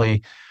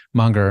Charlie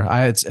Munger.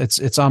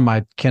 It's on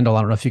my Kindle.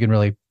 I don't know if you can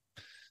really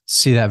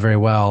see that very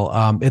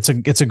well. It's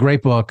a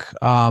great book.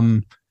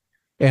 And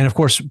of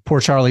course, Poor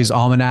Charlie's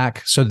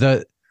Almanac. So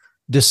the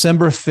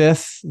December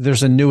 5th,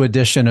 there's a new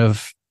edition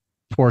of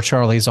Poor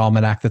Charlie's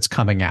Almanac that's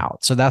coming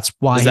out. So that's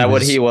why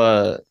what he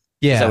was?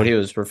 Yeah. Is that what he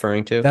was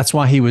referring to? That's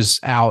why he was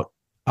out,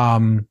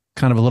 kind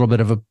of a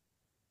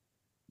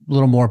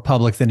little more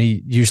public than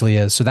he usually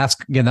is. So that's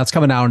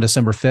coming out on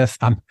December 5th.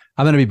 I'm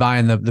going to be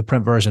buying the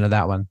print version of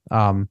that one.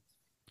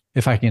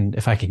 If I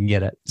can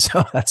get it.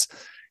 So that's,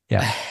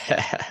 yeah.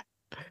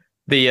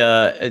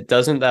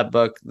 Doesn't that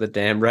book, the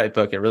Damn Right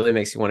book, it really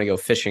makes you want to go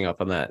fishing up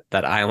on that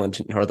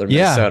island in northern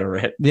Minnesota,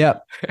 right?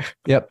 Yep.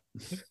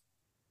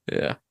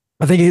 Yeah.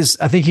 I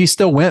think he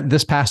still went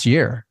this past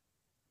year.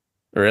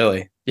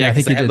 Really? Yeah, I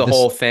think they he have did the this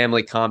whole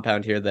family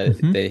compound here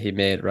that he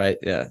made, right?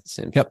 Yeah, it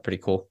seems pretty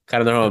cool.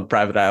 Kind of their own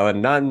private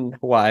island, not in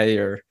Hawaii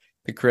or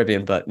the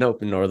Caribbean, but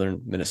nope, in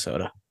northern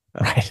Minnesota,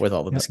 right, with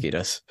all the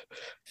mosquitoes.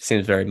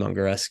 Seems very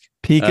Munger-esque.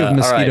 Peak of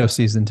mosquito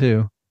season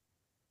too.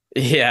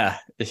 Yeah.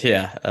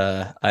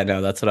 I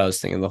know. That's what I was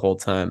thinking the whole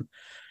time.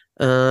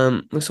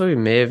 Looks like we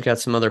may have got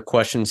some other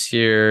questions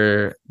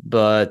here,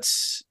 but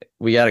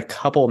we got a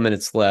couple of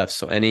minutes left.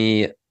 So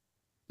any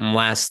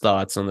last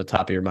thoughts on the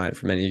top of your mind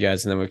from any of you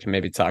guys, and then we can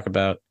maybe talk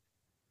about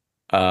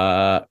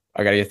I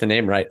gotta get the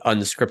name right.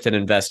 Unscripted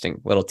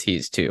investing. Little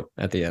tease too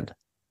at the end.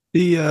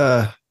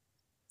 I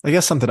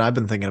guess something I've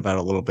been thinking about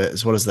a little bit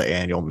is, what does the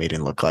annual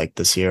meeting look like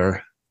this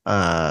year?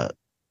 I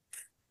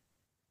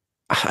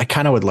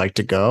kind of would like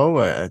to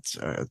go. It's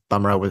a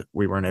bummer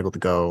we weren't able to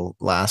go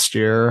last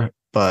year,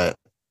 but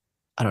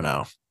I don't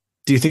know.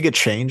 Do you think it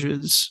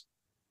changes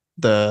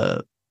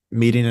the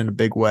meeting in a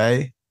big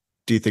way?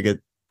 Do you think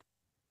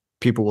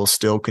people will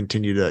still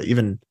continue to,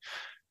 even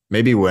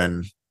maybe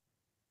when,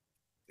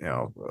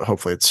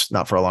 hopefully it's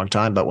not for a long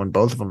time, but when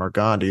both of them are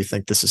gone, do you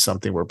think this is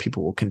something where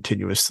people will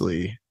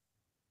continuously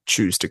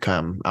choose to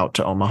come out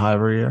to Omaha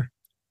every year?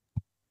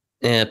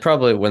 Yeah,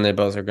 probably when they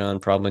both are gone,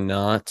 probably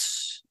not,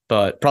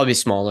 but probably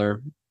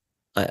smaller.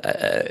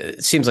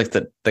 It seems like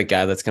the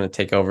guy that's going to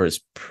take over is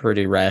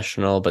pretty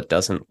rational, but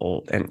doesn't,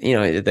 and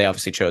they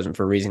obviously chose him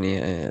for a reason.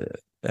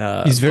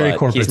 He's very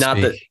corporate. He's not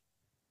speak.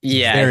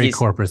 Very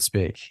corporate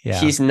speak. Yeah,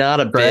 he's not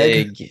a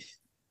Greg? big.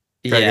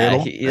 Greg Yeah,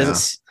 Abel? he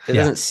doesn't. It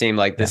doesn't seem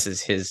like this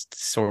is his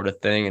sort of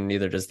thing, and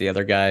neither does the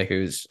other guy,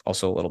 who's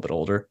also a little bit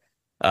older,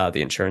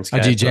 the insurance guy.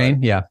 Ajit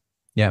Jain. Yeah.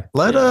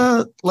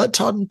 Let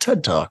Todd and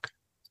Ted talk.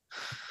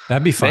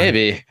 That'd be fun.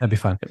 Maybe that'd be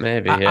fun.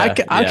 Maybe. I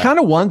kind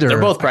of wonder.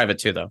 They're both private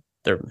too, though.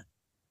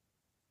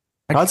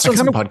 Todd's done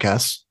some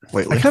podcasts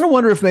lately. I kind of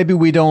wonder if maybe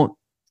we don't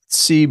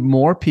see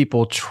more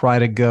people try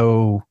to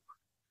go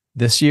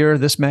this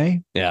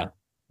May. Yeah.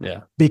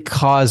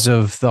 Because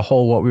of the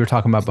whole, what we were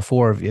talking about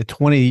before,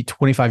 20,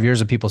 25 years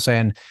of people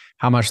saying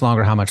how much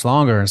longer.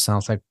 And it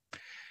sounds like,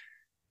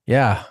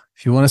 yeah,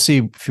 if you want to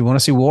see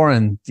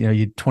Warren,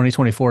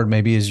 2024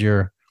 maybe is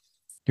your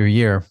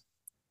year.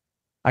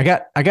 I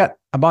got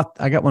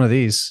one of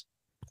these,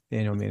 the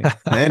annual meeting.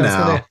 Hey,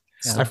 now.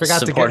 I forgot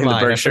to get Supporting the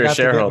mine. Berkshire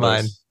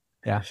shareholders.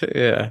 Yeah.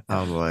 Yeah.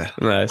 Oh boy.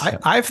 Nice.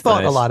 I've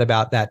thought a Nice. lot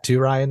about that too,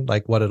 Ryan,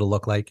 like what it'll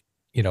look like,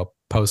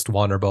 post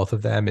one or both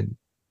of them. And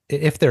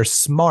if they're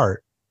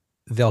smart,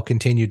 they'll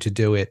continue to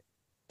do it,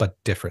 but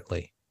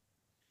differently.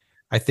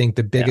 I think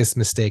the biggest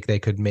mistake they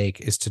could make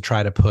is to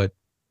try to put,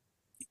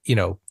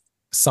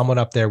 someone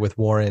up there with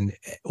Warren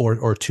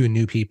or two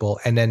new people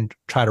and then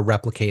try to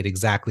replicate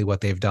exactly what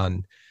they've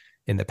done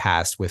in the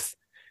past with,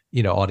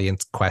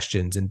 audience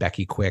questions and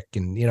Becky Quick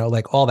and,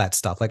 like all that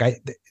stuff.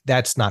 Like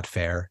that's not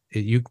fair.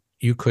 You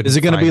could. Is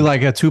it going to be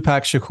like a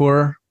Tupac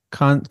Shakur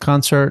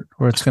concert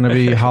where it's going to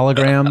be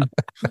hologram?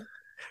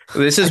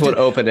 This is what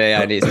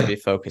OpenAI needs to be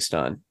focused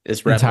on,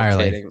 is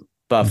replicating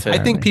Buffett. I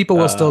think people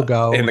will still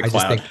go. in the I just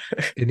cloud.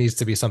 think it needs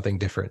to be something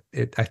different.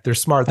 They're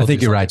smart. I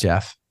think you're right,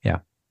 Jeff. Yeah.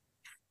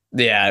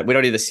 Yeah, we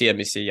don't need the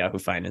CNBC Yahoo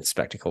Finance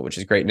spectacle, which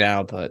is great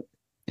now, but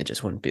it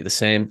just wouldn't be the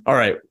same. All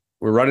right,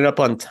 we're running up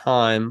on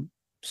time,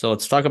 so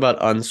let's talk about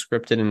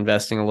unscripted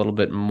investing a little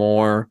bit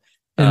more.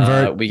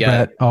 Invert. We got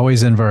Brett,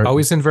 always invert.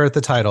 Always invert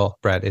the title,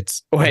 Brett.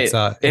 It's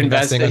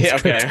investing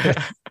unscripted.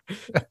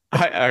 Okay.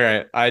 All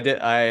right.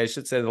 I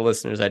should say to the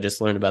listeners, I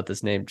just learned about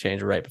this name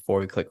change right before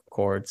we click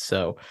record.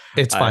 So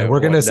it's fine.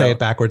 We're going to say it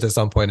backwards at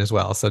some point as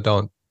well. So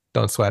don't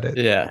sweat it.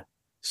 Yeah.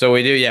 So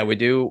we do. Yeah, we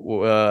do.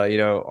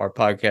 Our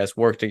podcasts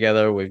work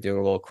together. We do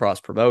a little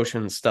cross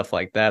promotion, stuff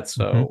like that.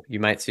 So you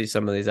might see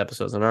some of these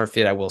episodes on our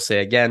feed. I will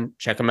say again,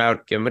 check them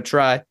out, give them a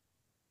try,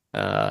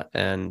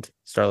 and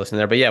start listening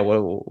there. But yeah,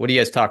 what do you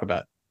guys talk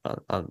about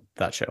on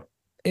that show?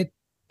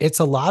 It's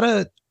a lot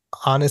of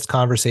honest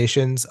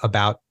conversations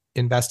about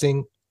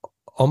investing,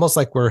 almost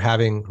like we're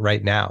having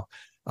right now.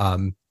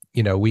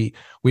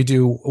 We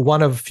do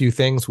one of a few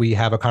things. We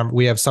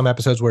have some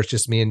episodes where it's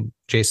just me and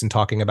Jason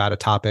talking about a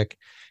topic,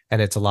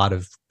 and it's a lot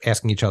of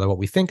asking each other what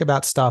we think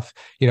about stuff.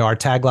 Our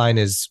tagline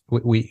is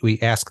we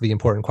ask the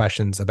important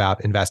questions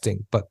about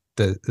investing, but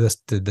the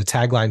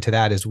tagline to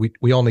that is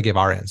we only give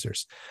our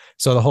answers.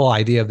 So the whole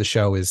idea of the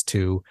show is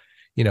to,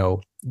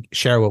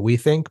 share what we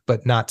think,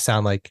 but not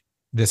sound like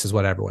this is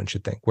what everyone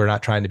should think. We're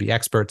not trying to be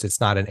experts. It's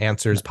not an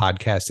answers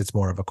podcast. It's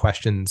more of a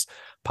questions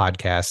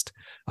podcast.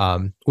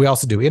 We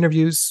also do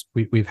interviews.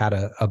 We've had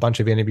a bunch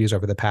of interviews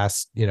over the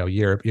past,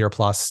 year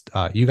plus.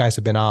 You guys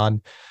have been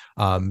on,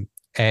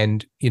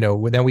 and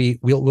then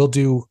we'll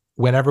do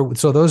whenever.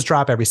 So those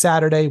drop every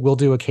Saturday. We'll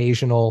do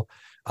occasional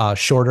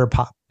shorter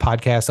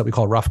podcasts that we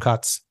call rough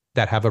cuts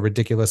that have a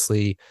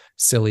ridiculously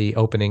silly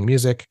opening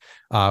music.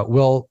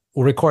 We'll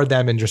record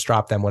them and just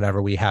drop them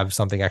whenever we have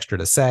something extra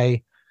to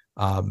say.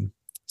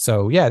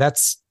 So yeah,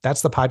 that's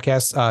the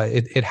podcast.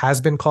 It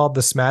has been called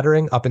The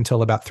Smattering up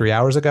until about 3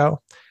 hours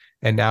ago,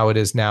 and now it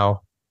is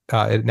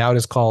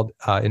called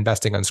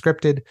Investing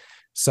Unscripted.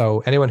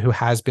 So anyone who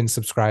has been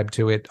subscribed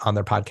to it on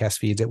their podcast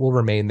feeds, it will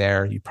remain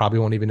there. You probably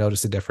won't even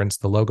notice the difference.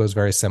 The logo is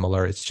very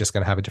similar. It's just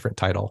going to have a different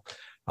title.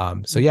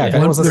 So yeah, if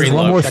anyone's listening,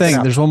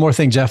 there's one more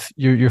thing, Jeff.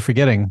 You're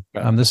forgetting.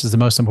 This is the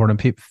most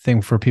important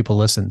thing for people to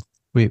listen.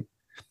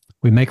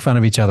 We make fun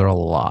of each other a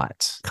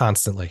lot,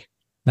 constantly.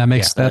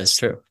 That's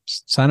true.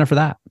 Sign up for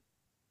that.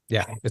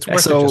 Yeah, it's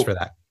worth it just for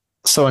that.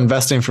 So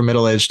investing for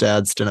middle-aged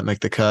dads didn't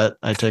make the cut,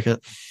 I take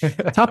it?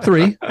 Top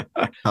three.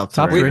 Top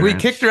three. We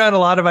kicked around a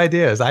lot of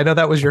ideas. I know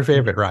that was your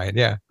favorite, Ryan.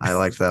 Yeah. I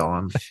like that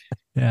one.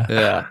 Yeah.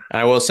 Yeah.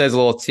 I will say as a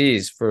little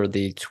tease for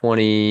the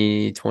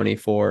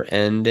 2024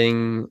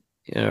 ending,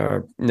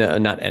 or no,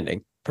 not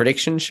ending,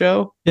 prediction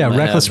show. Yeah,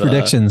 Reckless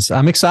Predictions.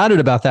 I'm excited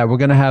about that. We're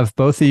going to have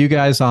both of you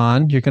guys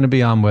on. You're going to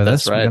be on with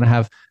us. Right. We're going to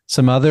have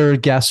some other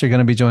guests are going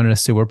to be joining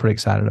us too. We're pretty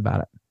excited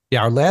about it.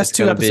 Yeah, our last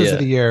two episodes of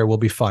the year will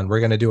be fun. We're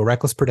going to do a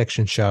Reckless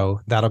Prediction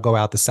show. That'll go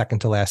out the second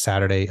to last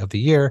Saturday of the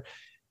year.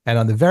 And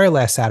on the very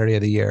last Saturday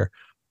of the year,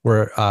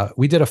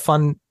 we did a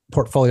fun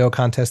portfolio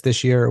contest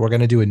this year. We're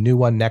going to do a new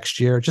one next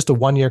year, just a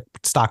 1-year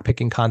stock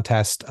picking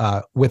contest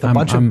with a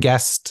bunch of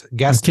guest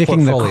I'm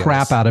kicking the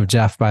crap out of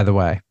Jeff, by the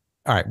way.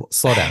 All right, well,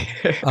 slow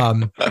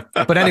down.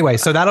 But anyway,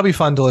 so that'll be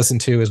fun to listen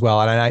to as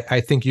well. And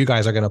I think you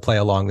guys are going to play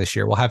along this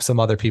year. We'll have some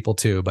other people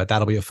too, but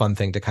that'll be a fun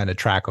thing to kind of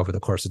track over the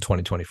course of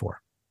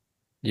 2024.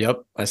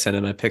 Yep, I sent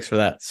in my picks for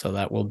that. So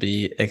that will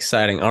be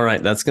exciting. All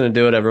right, that's going to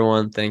do it,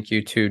 everyone. Thank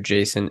you to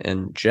Jason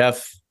and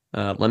Jeff.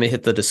 Let me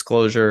hit the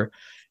disclosure.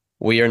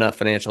 We are not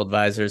financial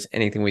advisors.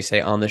 Anything we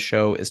say on the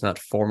show is not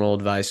formal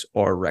advice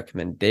or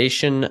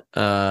recommendation.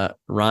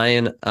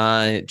 Ryan,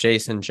 I,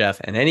 Jason,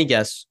 Jeff, and any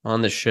guests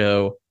on the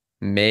show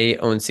may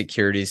own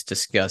securities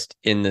discussed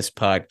in this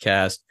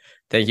podcast.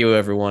 Thank you,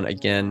 everyone,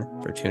 again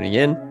for tuning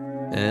in,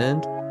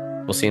 and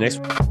we'll see you next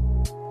week.